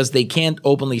 But because they can't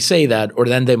openly say that, or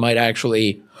then they might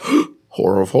actually,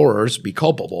 horror of horrors, be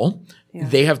culpable,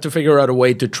 they have to figure out a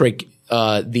way to trick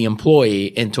the employee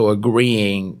into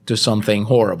agreeing to something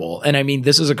horrible. And I mean,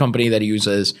 this is a company that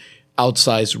uses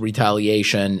outsized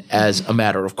retaliation as a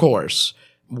matter of course.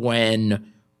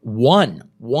 When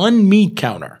one meat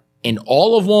counter in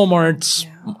all of Walmart's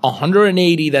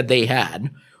 180 that they had,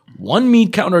 one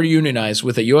meat counter unionized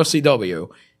with a UFCW,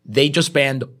 they just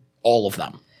banned all of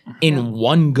them in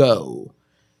one go.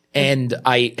 And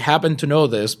I happen to know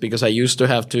this because I used to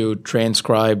have to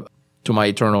transcribe, to my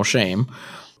eternal shame,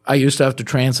 I used to have to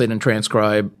translate and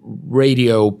transcribe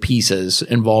radio pieces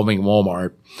involving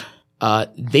Walmart.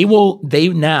 They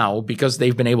now, because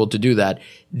they've been able to do that,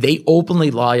 they openly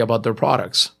lie about their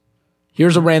products.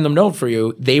 Here's a random note for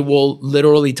you. They will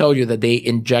literally tell you that they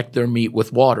inject their meat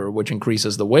with water, which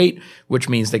increases the weight, which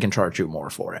means they can charge you more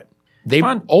for it. They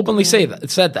openly said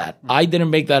that. I didn't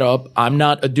make that up. I'm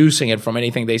not adducing it from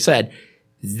anything they said.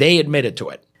 They admitted to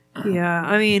it. Yeah,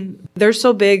 I mean, they're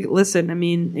so big. Listen, I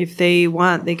mean, if they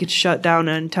want, they could shut down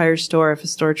an entire store if a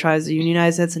store tries to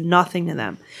unionize. That's nothing to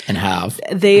them. And have.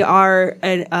 They are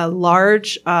a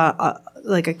large,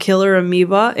 like a killer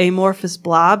amoeba, amorphous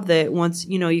blob that once,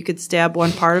 you could stab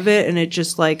one part of it and it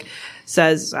just like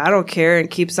says, I don't care, and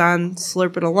keeps on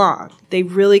slurping along. They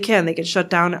really can. They could shut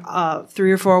down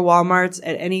 3 or 4 Walmarts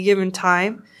at any given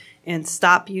time and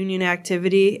stop union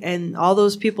activity, and all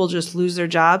those people just lose their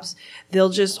jobs. They'll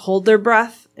just hold their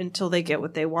breath until they get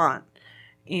what they want.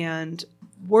 And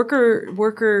worker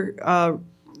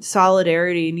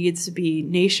solidarity needs to be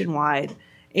nationwide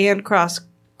and cross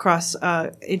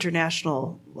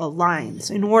international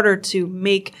lines in order to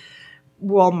make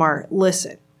Walmart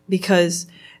listen. Because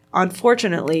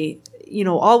unfortunately,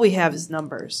 all we have is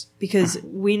numbers. Because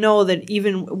we know that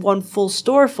even one full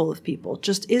store full of people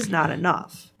just is not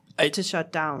enough to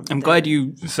shut down. I'm glad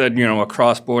you said,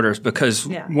 across borders, because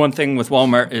one thing with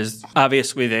Walmart is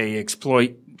obviously they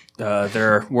exploit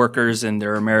their workers in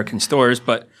their American stores,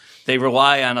 but they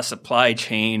rely on a supply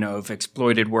chain of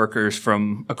exploited workers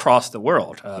from across the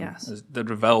world, the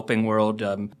developing world.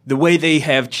 The way they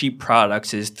have cheap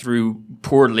products is through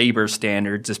poor labor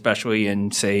standards, especially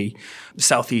in, say,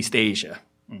 Southeast Asia.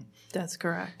 That's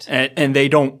correct. And they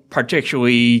don't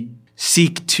particularly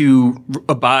seek to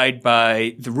abide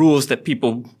by the rules that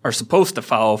people are supposed to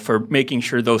follow for making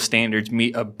sure those standards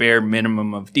meet a bare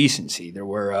minimum of decency. There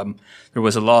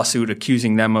was a lawsuit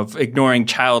accusing them of ignoring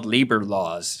child labor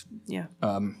laws. Yeah.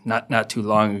 Not too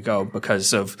long ago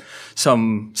because of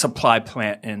some supply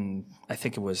plant in, I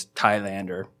think it was Thailand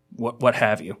or what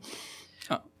have you.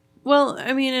 Well,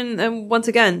 I mean, and once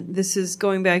again, this is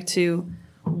going back to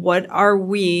what are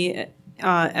we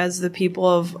as the people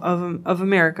of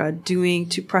America doing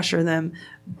to pressure them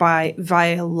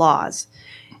via laws.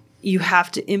 You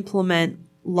have to implement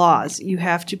laws. You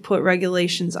have to put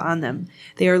regulations on them.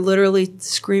 They are literally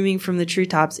screaming from the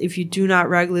treetops, if you do not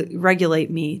regulate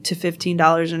me to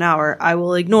 $15 an hour, I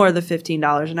will ignore the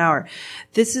 $15 an hour.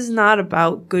 This is not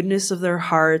about goodness of their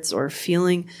hearts or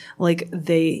feeling like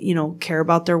they, care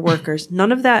about their workers.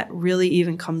 None of that really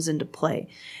even comes into play.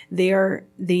 They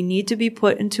need to be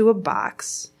put into a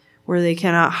box where they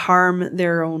cannot harm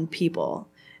their own people.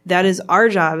 That is our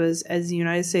job as the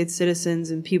United States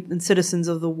citizens and citizens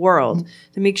of the world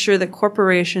to make sure that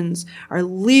corporations are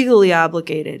legally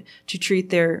obligated to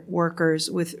treat their workers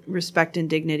with respect and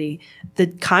dignity, the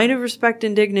kind of respect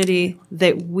and dignity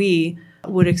that we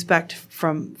would expect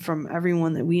from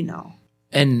everyone that we know.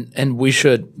 And we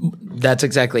should, that's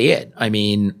exactly it. I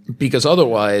mean, because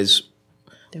otherwise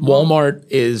Walmart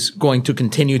is going to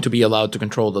continue to be allowed to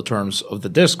control the terms of the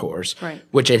discourse, right,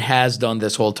 which it has done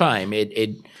this whole time.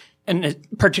 And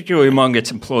particularly among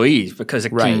its employees, because it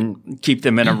can keep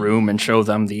them in a room and show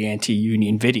them the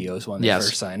anti-union videos when they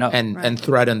first sign up. And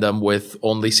threaten them with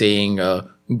only seeing a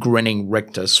grinning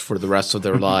rictus for the rest of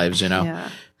their lives, Yeah.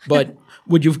 But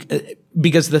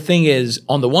because the thing is,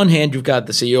 on the one hand, you've got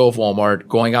the CEO of Walmart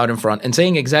going out in front and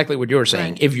saying exactly what you're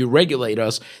saying. Right. If you regulate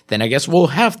us, then I guess we'll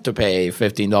have to pay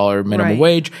 $15 minimum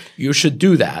wage. You should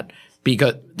do that.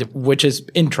 Which is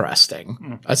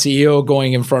interesting. A CEO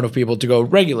going in front of people to go,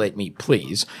 regulate me,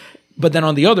 please. But then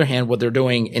on the other hand, what they're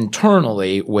doing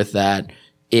internally with that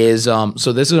is,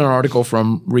 so this is an article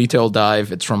from Retail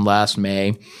Dive. It's from last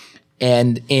May.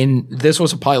 And this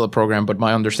was a pilot program, but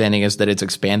my understanding is that it's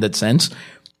expanded since.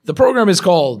 The program is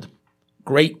called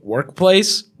Great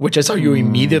Workplace, which is how you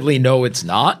immediately know it's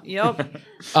not. Yep.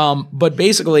 But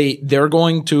basically, they're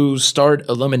going to start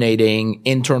eliminating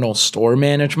internal store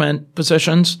management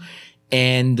positions,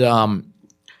 and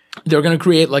they're going to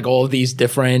create like all of these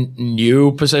different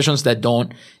new positions that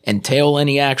don't entail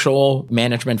any actual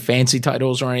management fancy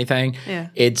titles or anything. Yeah.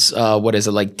 It's what is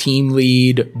it, like team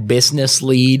lead, business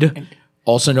lead,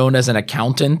 also known as an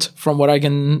accountant, from what I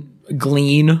can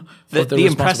glean. The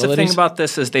impressive thing about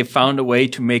this is they found a way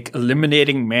to make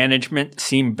eliminating management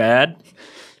seem bad.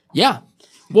 Yeah.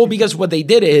 Well, because what they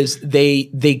did is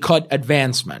they cut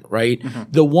advancement, right?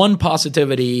 The one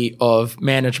positivity of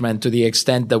management, to the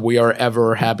extent that we are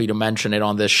ever happy to mention it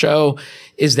on this show,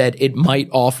 is that it might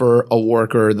offer a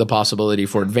worker the possibility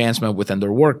for advancement within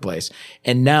their workplace.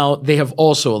 And now they have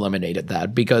also eliminated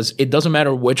that, because it doesn't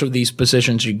matter which of these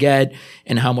positions you get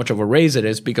and how much of a raise it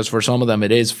is, because for some of them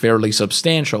it is fairly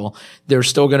substantial. They're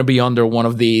still going to be under one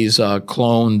of these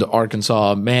cloned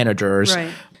Arkansas managers.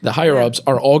 Right. The higher-ups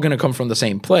are all going to come from the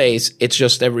same place. It's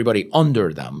just everybody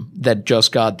under them that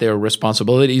just got their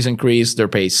responsibilities increased, their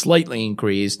pay slightly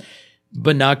increased,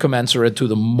 but not commensurate to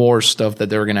the more stuff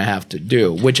that they're going to have to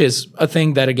do, which is a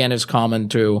thing that, again, is common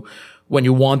to when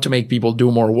you want to make people do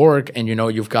more work and you know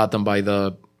you've got them by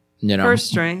the, purse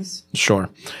strings. Sure.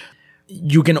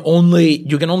 You can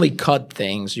only cut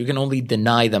things. You can only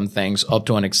deny them things up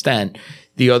to an extent.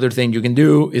 The other thing you can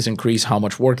do is increase how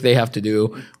much work they have to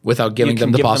do without giving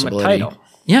them the possibility. Them a title.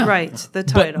 Yeah. Right, the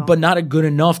title. But not a good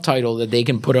enough title that they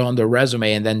can put it on their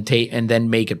resume and then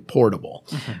make it portable.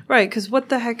 Right, because what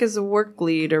the heck is a work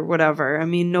lead or whatever? I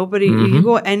mean, nobody, you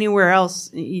go anywhere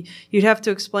else, you'd have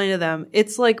to explain to them.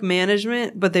 It's like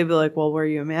management, but they'd be like, well, were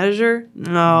you a manager?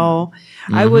 No.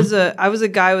 I was a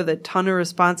guy with a ton of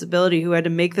responsibility who had to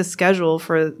make the schedule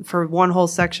for one whole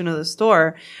section of the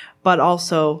store, but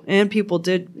also, and people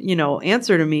did,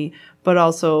 answer to me, but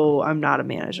also I'm not a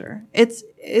manager. It's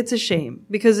a shame,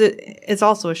 because it's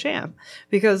also a sham,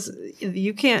 because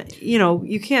you can't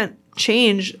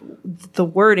change the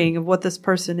wording of what this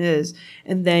person is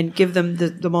and then give them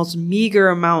the most meager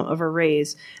amount of a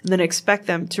raise and then expect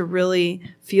them to really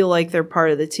feel like they're part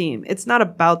of the team. It's not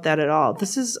about that at all.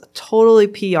 This is totally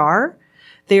PR.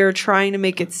 They are trying to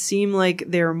make it seem like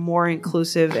they're more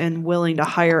inclusive and willing to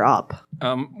hire up.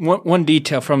 One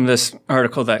detail from this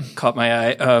article that caught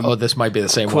my eye. This might be the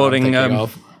same quoting, one I'm thinking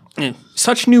of.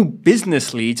 Such new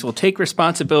business leads will take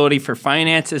responsibility for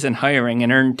finances and hiring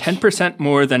and earn 10%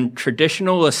 more than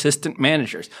traditional assistant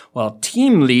managers, while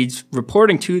team leads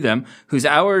reporting to them, whose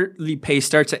hourly pay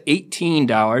starts at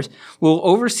 $18, will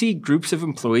oversee groups of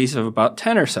employees of about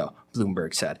 10 or so,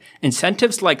 Bloomberg said.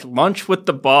 Incentives like lunch with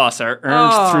the boss are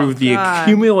earned through the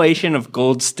accumulation of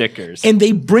gold stickers. And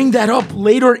they bring that up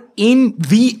later in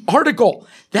the article.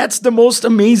 That's the most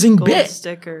amazing Gold bit.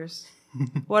 stickers.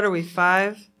 What are we,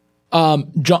 5?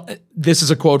 John, this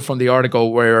is a quote from the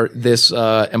article where this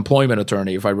employment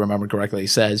attorney, if I remember correctly,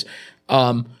 says,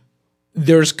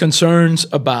 there's concerns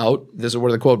about, this is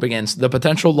where the quote begins, the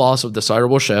potential loss of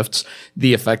desirable shifts,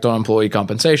 the effect on employee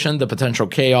compensation, the potential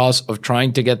chaos of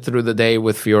trying to get through the day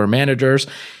with fewer managers,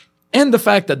 and the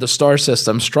fact that the star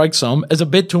system strikes some as a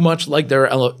bit too much like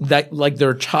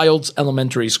their child's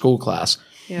elementary school class.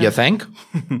 Yeah. You think?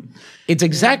 It's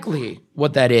exactly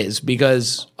what that is,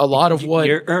 because a lot of what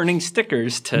you're earning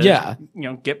stickers to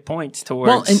get points towards.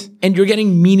 Well, and you're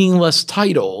getting meaningless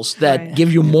titles that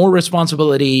give you more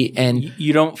responsibility, and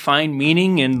you don't find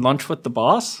meaning in lunch with the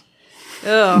boss?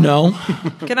 Ugh. No.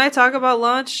 Can I talk about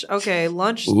lunch? Okay,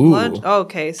 lunch.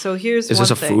 Okay, so here's is one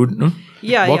this a thing. food?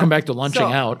 Yeah. Welcome back to lunching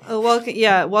out.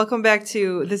 Welcome back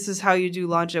to this is how you do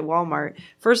lunch at Walmart.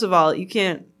 First of all, you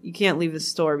can't leave the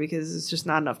store because it's just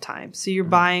not enough time. So you're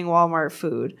buying Walmart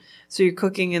food. So you're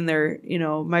cooking in their,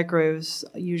 microwaves,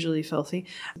 usually filthy.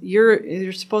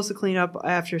 You're supposed to clean up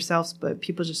after yourselves, but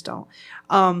people just don't.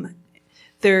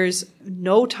 There's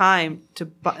no time to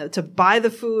buy the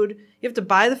food. You have to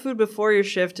buy the food before your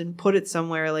shift and put it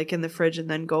somewhere like in the fridge and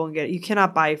then go and get it. You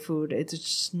cannot buy food. It's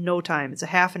just no time. It's a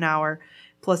half an hour.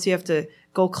 Plus you have to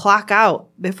go clock out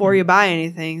before you buy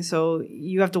anything. So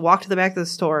you have to walk to the back of the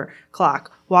store,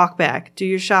 clock, walk back, do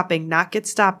your shopping, not get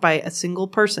stopped by a single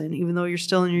person, even though you're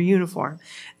still in your uniform.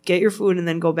 Get your food and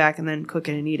then go back and then cook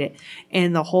it and eat it.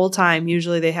 And the whole time,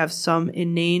 usually they have some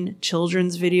inane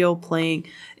children's video playing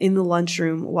in the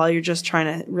lunchroom while you're just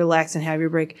trying to relax and have your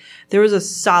break. There was a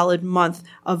solid month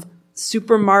of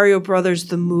Super Mario Brothers,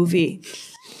 the movie.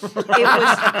 It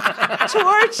was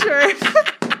torture.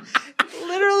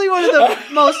 Literally one of the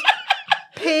most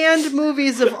panned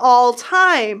movies of all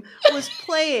time was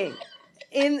playing.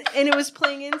 And it was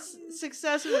playing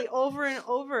successfully over and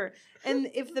over. And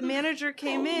if the manager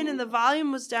came in and the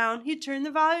volume was down, he'd turn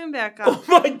the volume back up.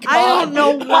 Oh my God. I don't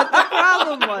know what the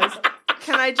problem was.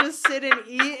 Can I just sit and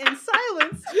eat in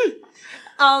silence?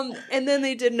 And then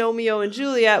they did Romeo and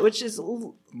Juliet, which is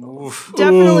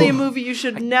definitely a movie you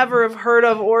should never have heard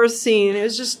of or seen. It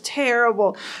was just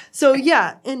terrible. So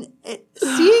yeah, and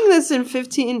seeing this in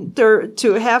 15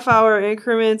 to half-hour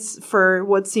increments for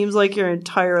what seems like your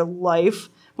entire life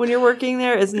when you're working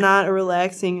there is not a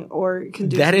relaxing or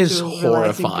conducive that is to a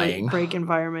horrifying break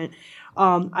environment.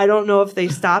 I don't know if they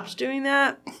stopped doing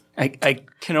that. I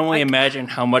can only imagine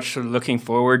how much they're looking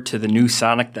forward to the new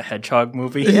Sonic the Hedgehog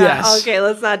movie. Yeah, Yes. okay,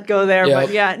 let's not go there. Yep.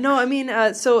 But yeah, no, I mean,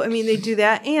 they do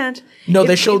that, and No,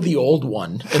 they showed the old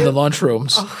one in the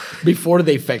lunchrooms before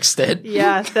they fixed it.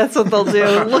 yeah, that's what they'll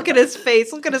do. Look at his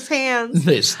face. Look at his hands.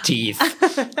 His teeth.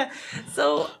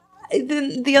 So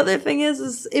then the other thing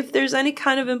is if there's any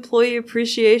kind of employee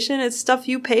appreciation, it's stuff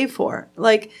you pay for.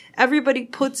 Like everybody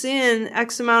puts in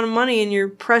X amount of money and you're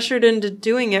pressured into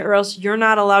doing it, or else you're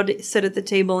not allowed to sit at the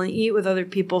table and eat with other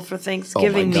people for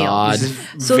Thanksgiving meal. God.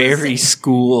 So Very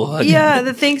school. Yeah,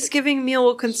 the Thanksgiving meal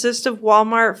will consist of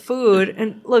Walmart food.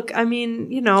 And look, I mean,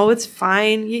 it's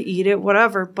fine. You eat it,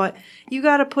 whatever. But you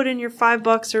got to put in your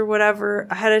 $5 or whatever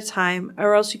ahead of time,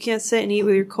 or else you can't sit and eat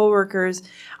with your coworkers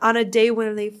on a day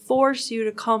when they force you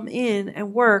to come in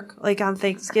and work, like on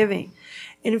Thanksgiving.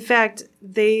 And in fact,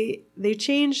 they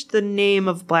changed the name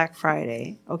of Black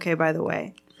Friday. Okay, by the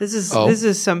way. This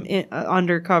is some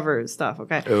undercover stuff,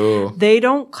 okay? Oh. They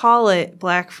don't call it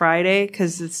Black Friday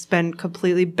because it's been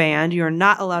completely banned. You are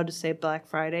not allowed to say Black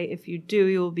Friday. If you do,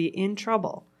 you will be in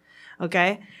trouble,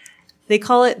 okay? They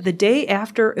call it the day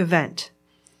after event.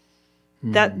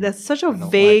 That's such a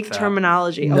vague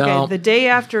terminology. No. Okay, the day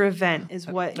after event is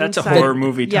what That's inside. a horror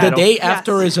movie Yeah. title. The day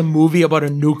after is a movie about a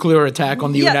nuclear attack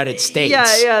on the United States.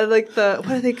 Yeah, like what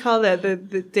do they call that? The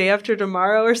day after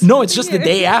tomorrow or something? No, it's just the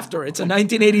day after. It's a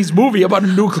 1980s movie about a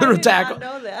nuclear I did attack. not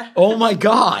know that. Oh my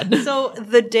God. So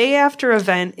the day after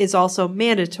event is also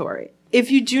mandatory.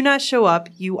 If you do not show up,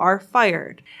 you are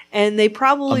fired. And they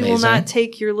probably will Amazing. not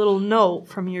take your little note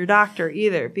from your doctor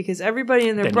either, because everybody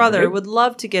and their brother would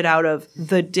love to get out of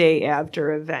the day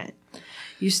after event.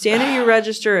 You stand at your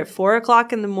register at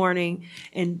 4:00 in the morning,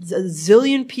 and a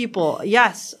zillion people.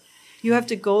 Yes, you have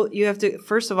to go.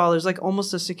 First of all, there's like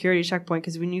almost a security checkpoint,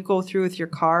 because when you go through with your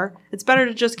car, it's better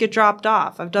to just get dropped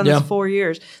off. I've done this 4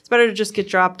 years. It's better to just get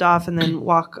dropped off and then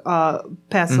walk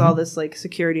past all this like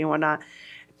security and whatnot.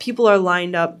 People are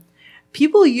lined up.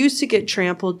 People used to get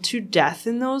trampled to death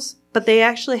in those, but they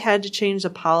actually had to change the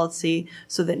policy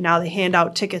so that now they hand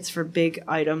out tickets for big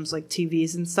items like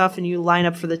TVs and stuff, and you line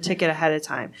up for the ticket ahead of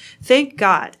time. Thank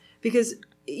God, because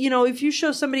if you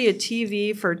show somebody a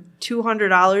TV for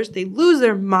 $200, they lose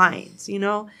their minds,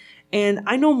 And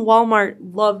I know Walmart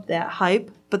loved that hype,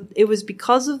 but it was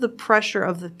because of the pressure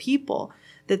of the people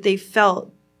that they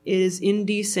felt it is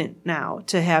indecent now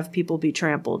to have people be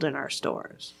trampled in our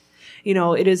stores.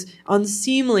 It is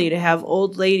unseemly to have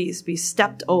old ladies be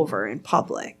stepped over in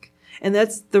public. And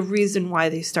that's the reason why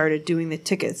they started doing the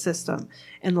ticket system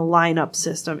and the lineup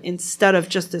system instead of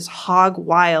just this hog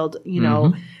wild,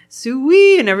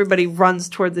 suey, and everybody runs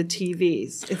toward the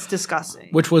TVs. It's disgusting.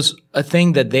 Which was a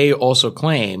thing that they also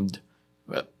claimed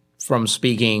from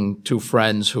speaking to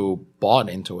friends who bought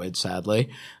into it, sadly,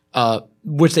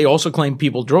 which they also claimed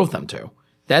people drove them to.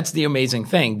 That's the amazing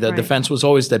thing. The defense was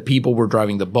always that people were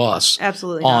driving the bus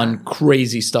Absolutely on not.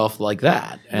 crazy stuff like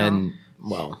that. And,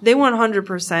 well. They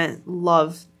 100%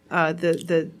 love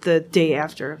the day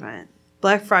after event.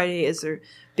 Black Friday is their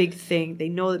big thing. They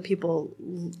know that people,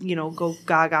 go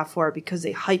gaga for it because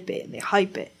they hype it and they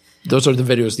hype it. Those are the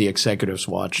videos the executives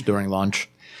watch during lunch.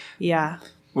 Yeah.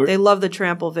 They love the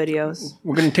trample videos.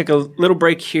 We're going to take a little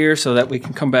break here so that we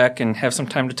can come back and have some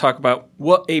time to talk about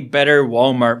what a better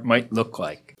Walmart might look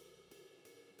like.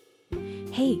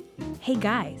 Hey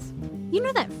guys, you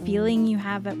know that feeling you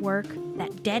have at work?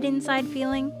 That dead inside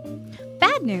feeling?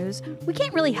 Bad news, we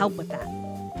can't really help with that.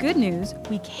 Good news,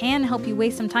 we can help you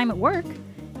waste some time at work.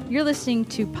 You're listening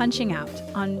to Punching Out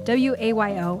on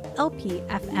WAYO LP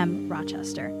FM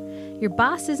Rochester. Your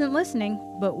boss isn't listening,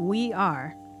 but we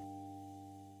are.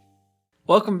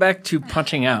 Welcome back to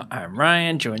Punching Out. I'm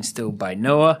Ryan, joined still by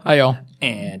Noah. Hi, y'all.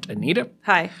 And Anita.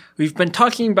 Hi. We've been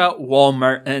talking about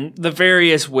Walmart and the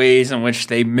various ways in which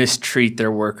they mistreat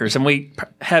their workers, and we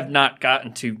have not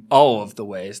gotten to all of the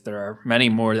ways. There are many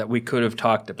more that we could have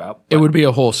talked about. It would be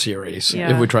a whole series Yeah.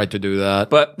 if we tried to do that.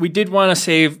 But we did want to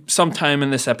save some time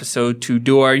in this episode to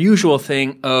do our usual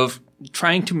thing of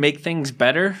trying to make things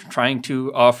better, trying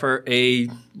to offer a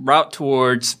route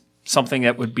towards something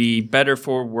that would be better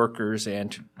for workers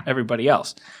and everybody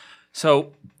else.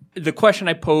 So the question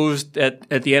I posed at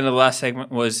the end of the last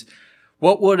segment was,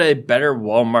 what would a better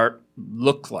Walmart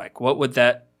look like? What would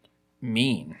that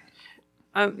mean?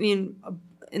 I mean,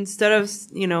 instead of,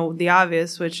 the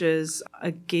obvious, which is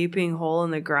a gaping hole in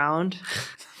the ground,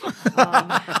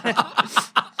 I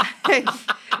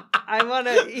want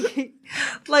to,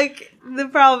 the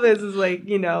problem is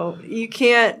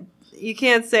you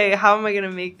can't say, how am I going to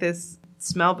make this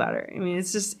smell better? I mean,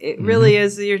 it's just, it really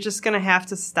is, you're just going to have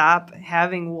to stop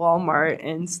having Walmart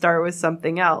and start with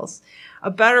something else. A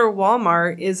better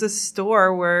Walmart is a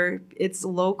store where it's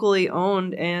locally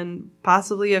owned and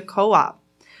possibly a co-op.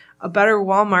 A better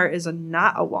Walmart is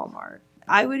not a Walmart.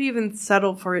 I would even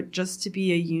settle for it just to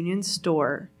be a union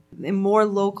store and more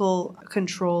local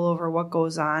control over what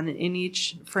goes on in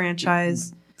each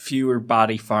franchise. Fewer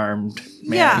body farmed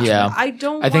Yeah, Yeah. I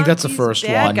don't. I think want that's the these first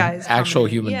bad one. guys Actual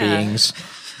coming. human Yeah. beings.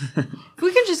 If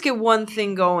we can just get one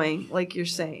thing going, like you're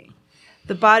saying,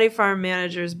 the body farm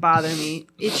managers bother me.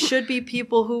 It should be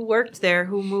people who worked there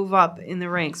who move up in the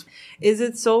ranks. Is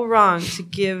it so wrong to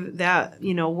give that,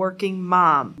 working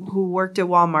mom who worked at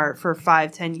Walmart for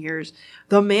 5-10 years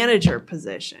the manager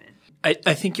position? I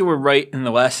think you were right in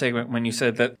the last segment when you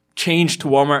said that change to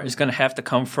Walmart is going to have to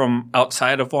come from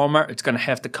outside of Walmart. It's going to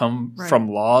have to come from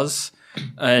laws.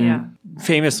 And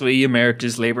famously,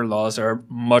 America's labor laws are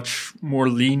much more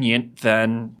lenient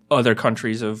than other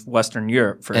countries of Western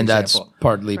Europe, for And example. that's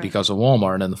partly because of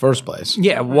Walmart in the first place.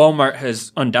 Yeah, Walmart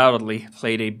has undoubtedly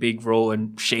played a big role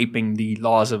in shaping the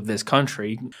laws of this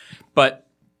country. But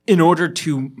in order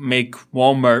to make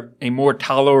Walmart a more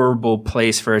tolerable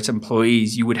place for its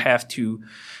employees, you would have to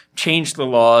change the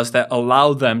laws that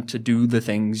allow them to do the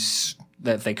things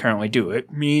that they currently do. It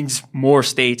means more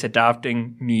states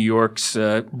adopting New York's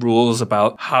rules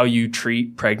about how you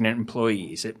treat pregnant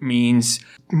employees. It means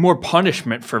more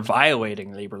punishment for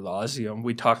violating labor laws.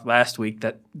 We talked last week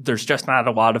that there's just not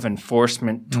a lot of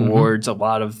enforcement towards a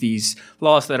lot of these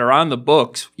laws that are on the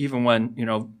books, even when,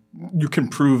 you can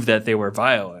prove that they were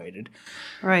violated.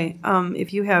 Right.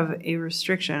 If you have a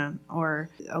restriction or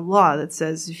a law that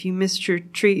says if you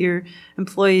mistreat your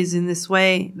employees in this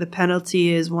way, the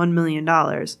penalty is $1 million.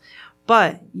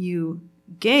 But you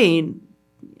gain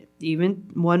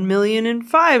even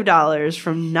 $1,005,005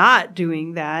 from not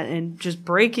doing that and just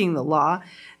breaking the law,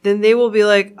 then they will be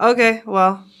like, okay,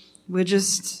 well, we're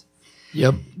just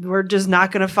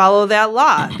not going to follow that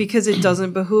law because it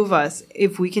doesn't behoove us.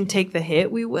 If we can take the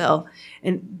hit, we will.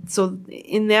 And so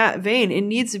in that vein, it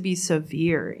needs to be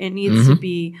severe. It needs to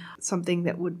be something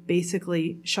that would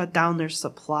basically shut down their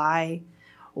supply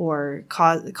or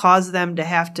cause them to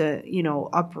have to,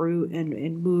 uproot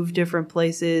and move different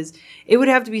places. It would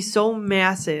have to be so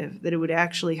massive that it would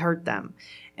actually hurt them.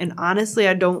 And honestly,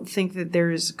 I don't think that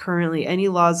there's currently any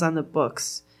laws on the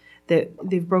books that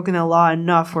they've broken the law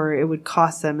enough where it would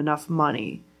cost them enough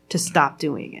money to stop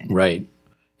doing it. Right.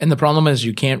 And the problem is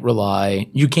you can't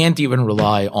even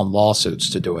rely on lawsuits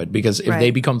to do it, because if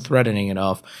they become threatening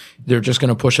enough, they're just going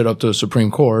to push it up to the Supreme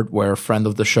Court, where a friend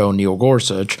of the show, Neil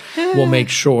Gorsuch, will make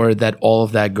sure that all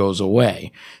of that goes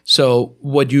away. So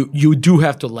what you do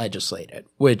have to legislate it,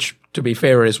 which, to be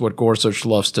fair, is what Gorsuch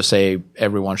loves to say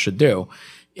everyone should do.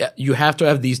 You have to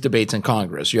have these debates in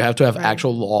Congress. You have to have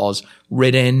actual laws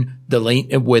written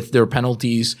with their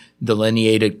penalties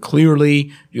delineated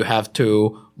clearly. You have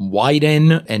to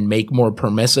widen and make more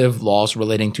permissive laws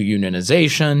relating to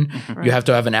unionization. You have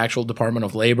to have an actual Department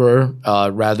of Labor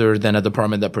rather than a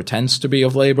department that pretends to be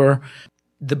of labor.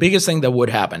 The biggest thing that would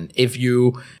happen if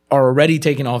you are already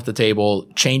taking off the table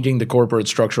changing the corporate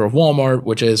structure of Walmart,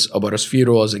 which is about as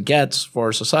feudal as it gets for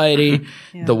our society.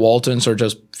 The Waltons are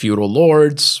just feudal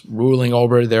lords ruling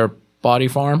over their body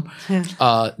farm.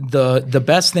 The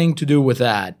best thing to do with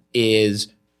that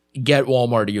is get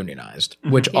Walmart unionized,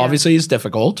 which obviously is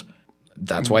difficult.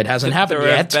 That's why it hasn't happened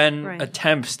yet. There have been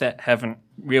attempts that haven't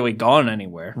really gone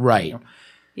anywhere. Right.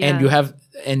 And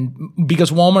because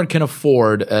Walmart can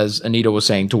afford, as Anita was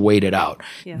saying, to wait it out.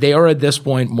 They are at this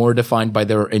point more defined by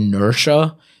their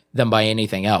inertia than by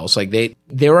anything else. Like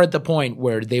they're at the point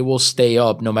where they will stay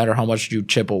up no matter how much you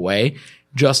chip away,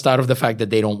 just out of the fact that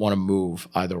they don't want to move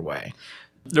either way.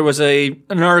 There was an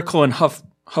article in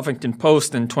Huffington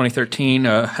Post in 2013,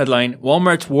 headline,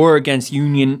 Walmart's War Against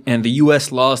Union and the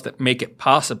U.S. Laws That Make It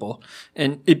Possible.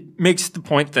 And it makes the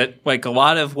point that, like, a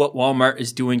lot of what Walmart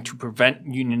is doing to prevent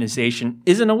unionization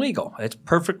isn't illegal. It's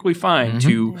perfectly fine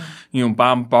to,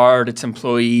 bombard its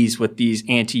employees with these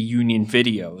anti-union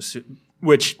videos,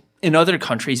 which in other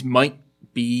countries might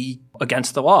be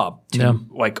against the law to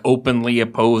openly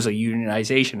oppose a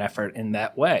unionization effort in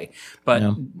that way. But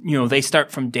they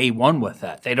start from day one with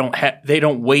that. They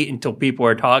don't wait until people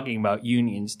are talking about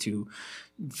unions to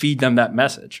feed them that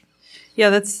message. Yeah,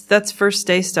 that's first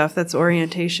day stuff. That's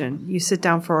orientation. You sit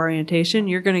down for orientation,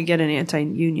 you're going to get an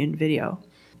anti-union video.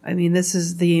 I mean, this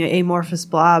is the amorphous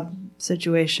blob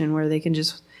situation where they can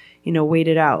just, wait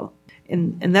it out.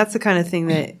 And that's the kind of thing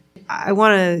that I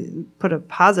want to put a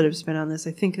positive spin on this.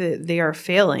 I think that they are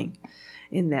failing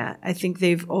in that. I think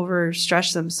they've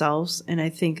overstretched themselves, and I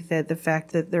think that the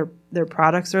fact that their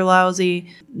products are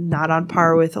lousy, not on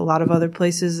par with a lot of other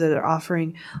places that are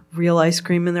offering real ice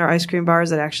cream in their ice cream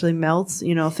bars that actually melts,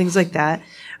 things like that.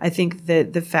 I think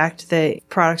that the fact that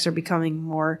products are becoming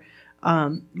more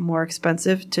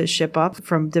expensive to ship up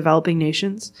from developing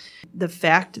nations, the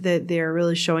fact that they're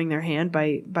really showing their hand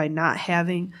by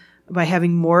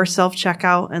having more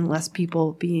self-checkout and less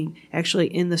people being actually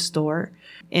in the store.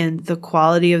 And the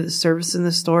quality of the service in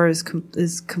the store is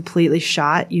completely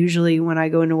shot. Usually when I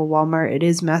go into a Walmart, it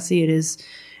is messy. It is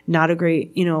not a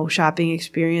great, shopping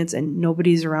experience, and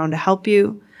nobody's around to help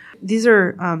you. These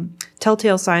are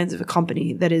telltale signs of a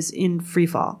company that is in free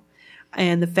fall.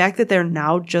 And the fact that they're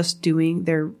now just doing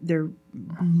they're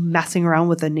messing around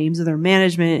with the names of their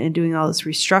management and doing all this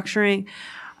restructuring.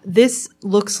 This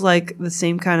looks like the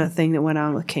same kind of thing that went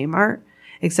on with Kmart,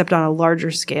 except on a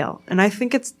larger scale. And I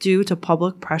think it's due to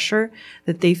public pressure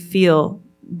that they feel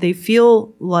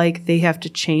like they have to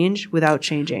change without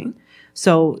changing.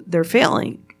 So they're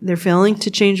failing. They're failing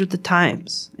to change with the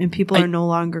times, and people are no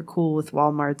longer cool with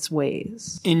Walmart's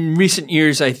ways. In recent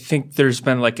years, I think there's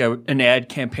been an ad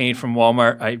campaign from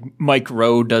Walmart. Mike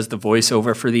Rowe does the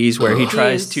voiceover for these, where he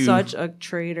tries to such a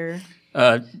traitor.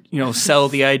 Sell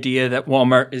the idea that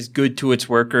Walmart is good to its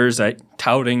workers,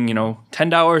 touting,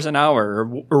 $10 an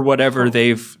hour or whatever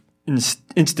they've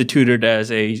instituted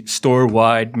as a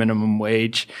store-wide minimum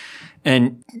wage.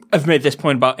 And I've made this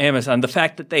point about Amazon. The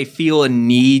fact that they feel a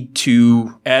need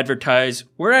to advertise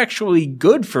we're actually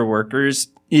good for workers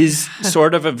is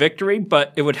sort of a victory,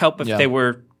 but it would help if they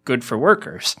were good for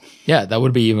workers. Yeah, that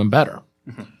would be even better.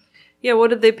 Yeah,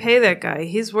 what did they pay that guy?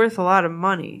 He's worth a lot of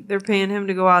money. They're paying him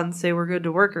to go out and say we're good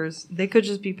to workers. They could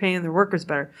just be paying their workers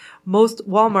better. Most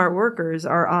Walmart workers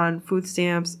are on food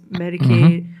stamps,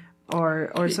 Medicaid,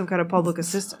 or some kind of public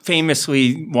assistance.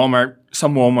 Famously,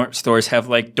 some Walmart stores have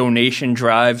donation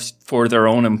drives for their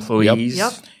own employees.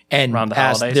 Yep. And around the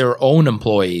ask holidays. their own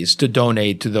employees to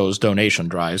donate to those donation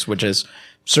drives, which is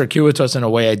circuitous in a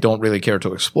way I don't really care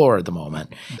to explore at the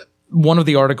moment. One of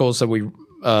the articles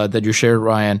that you shared,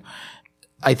 Ryan,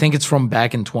 I think it's from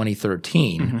back in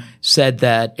 2013, said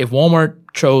that if Walmart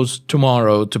chose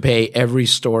tomorrow to pay every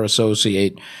store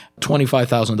associate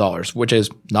 $25,000, which is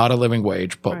not a living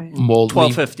wage, but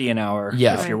 $12.50 an hour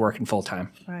if you're working full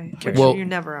time. Right. Which you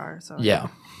never are. So. Yeah.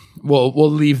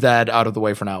 We'll leave that out of the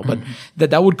way for now. But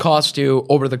that would cost you,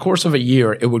 over the course of a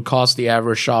year, it would cost the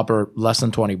average shopper less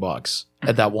than $20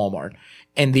 at that Walmart.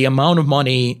 And the amount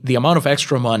of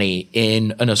extra money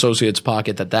in an associate's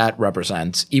pocket that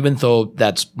represents, even though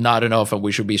that's not enough and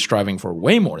we should be striving for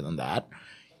way more than that,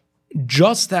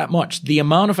 just that much, the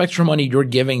amount of extra money you're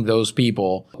giving those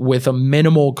people with a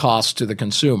minimal cost to the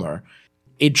consumer,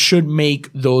 it should make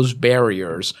those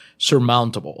barriers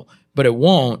surmountable. But it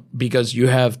won't, because you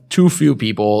have too few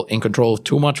people in control of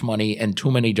too much money and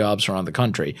too many jobs around the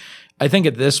country. I think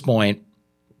at this point,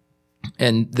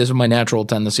 and this is my natural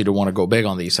tendency to want to go big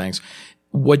on these things,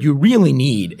 what you really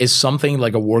need is something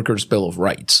like a workers' bill of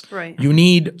rights. Right. You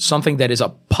need something that is a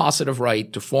positive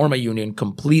right to form a union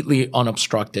completely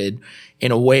unobstructed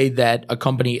in a way that a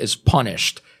company is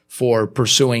punished for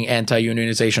pursuing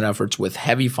anti-unionization efforts with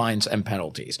heavy fines and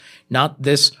penalties. Not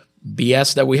this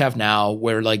BS that we have now,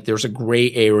 where there's a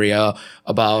gray area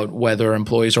about whether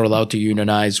employees are allowed to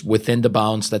unionize within the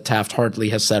bounds that Taft-Hartley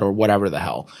has set or whatever the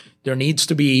hell. There need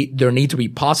to be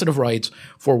positive rights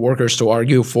for workers to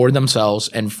argue for themselves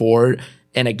and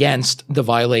against the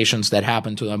violations that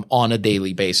happen to them on a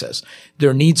daily basis.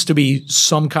 There needs to be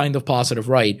some kind of positive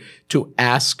right to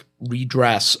ask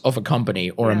redress of a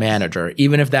company or a manager,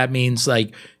 even if that means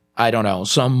I don't know,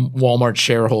 some Walmart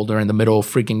shareholder in the middle of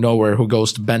freaking nowhere who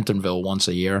goes to Bentonville once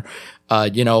a year,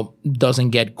 doesn't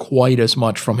get quite as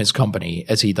much from his company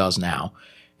as he does now.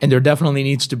 And there definitely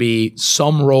needs to be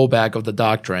some rollback of the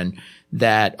doctrine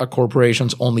that a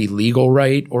corporation's only legal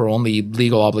right, or only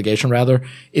legal obligation rather,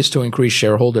 is to increase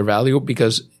shareholder value,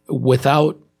 because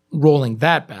without rolling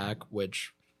that back,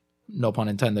 which no pun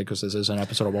intended because this is an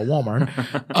episode about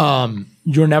Walmart,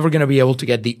 you're never going to be able to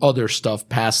get the other stuff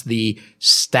past the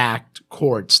stacked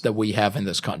courts that we have in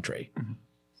this country.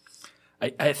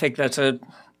 I think that's a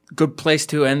good place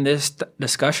to end this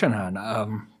discussion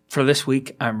on. For this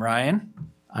week, I'm Ryan.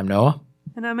 I'm Noah.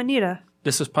 And I'm Anita.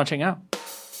 This is Punching Out.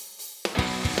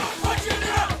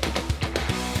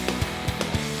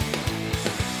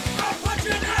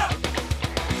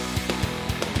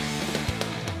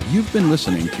 You've been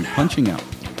listening to Punching Out.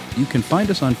 You can find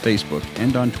us on Facebook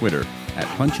and on Twitter at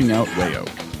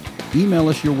PunchingOutWayo. Email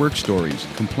us your work stories,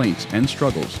 complaints, and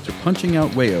struggles to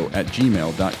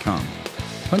punchingoutwayo@gmail.com.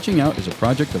 Punching Out is a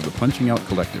project of the Punching Out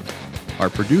Collective. Our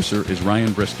producer is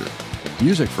Ryan Brister.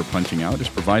 Music for Punching Out is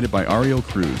provided by Ariel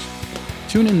Cruz.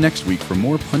 Tune in next week for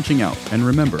more Punching Out, and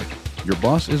remember, your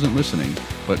boss isn't listening,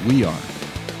 but we are.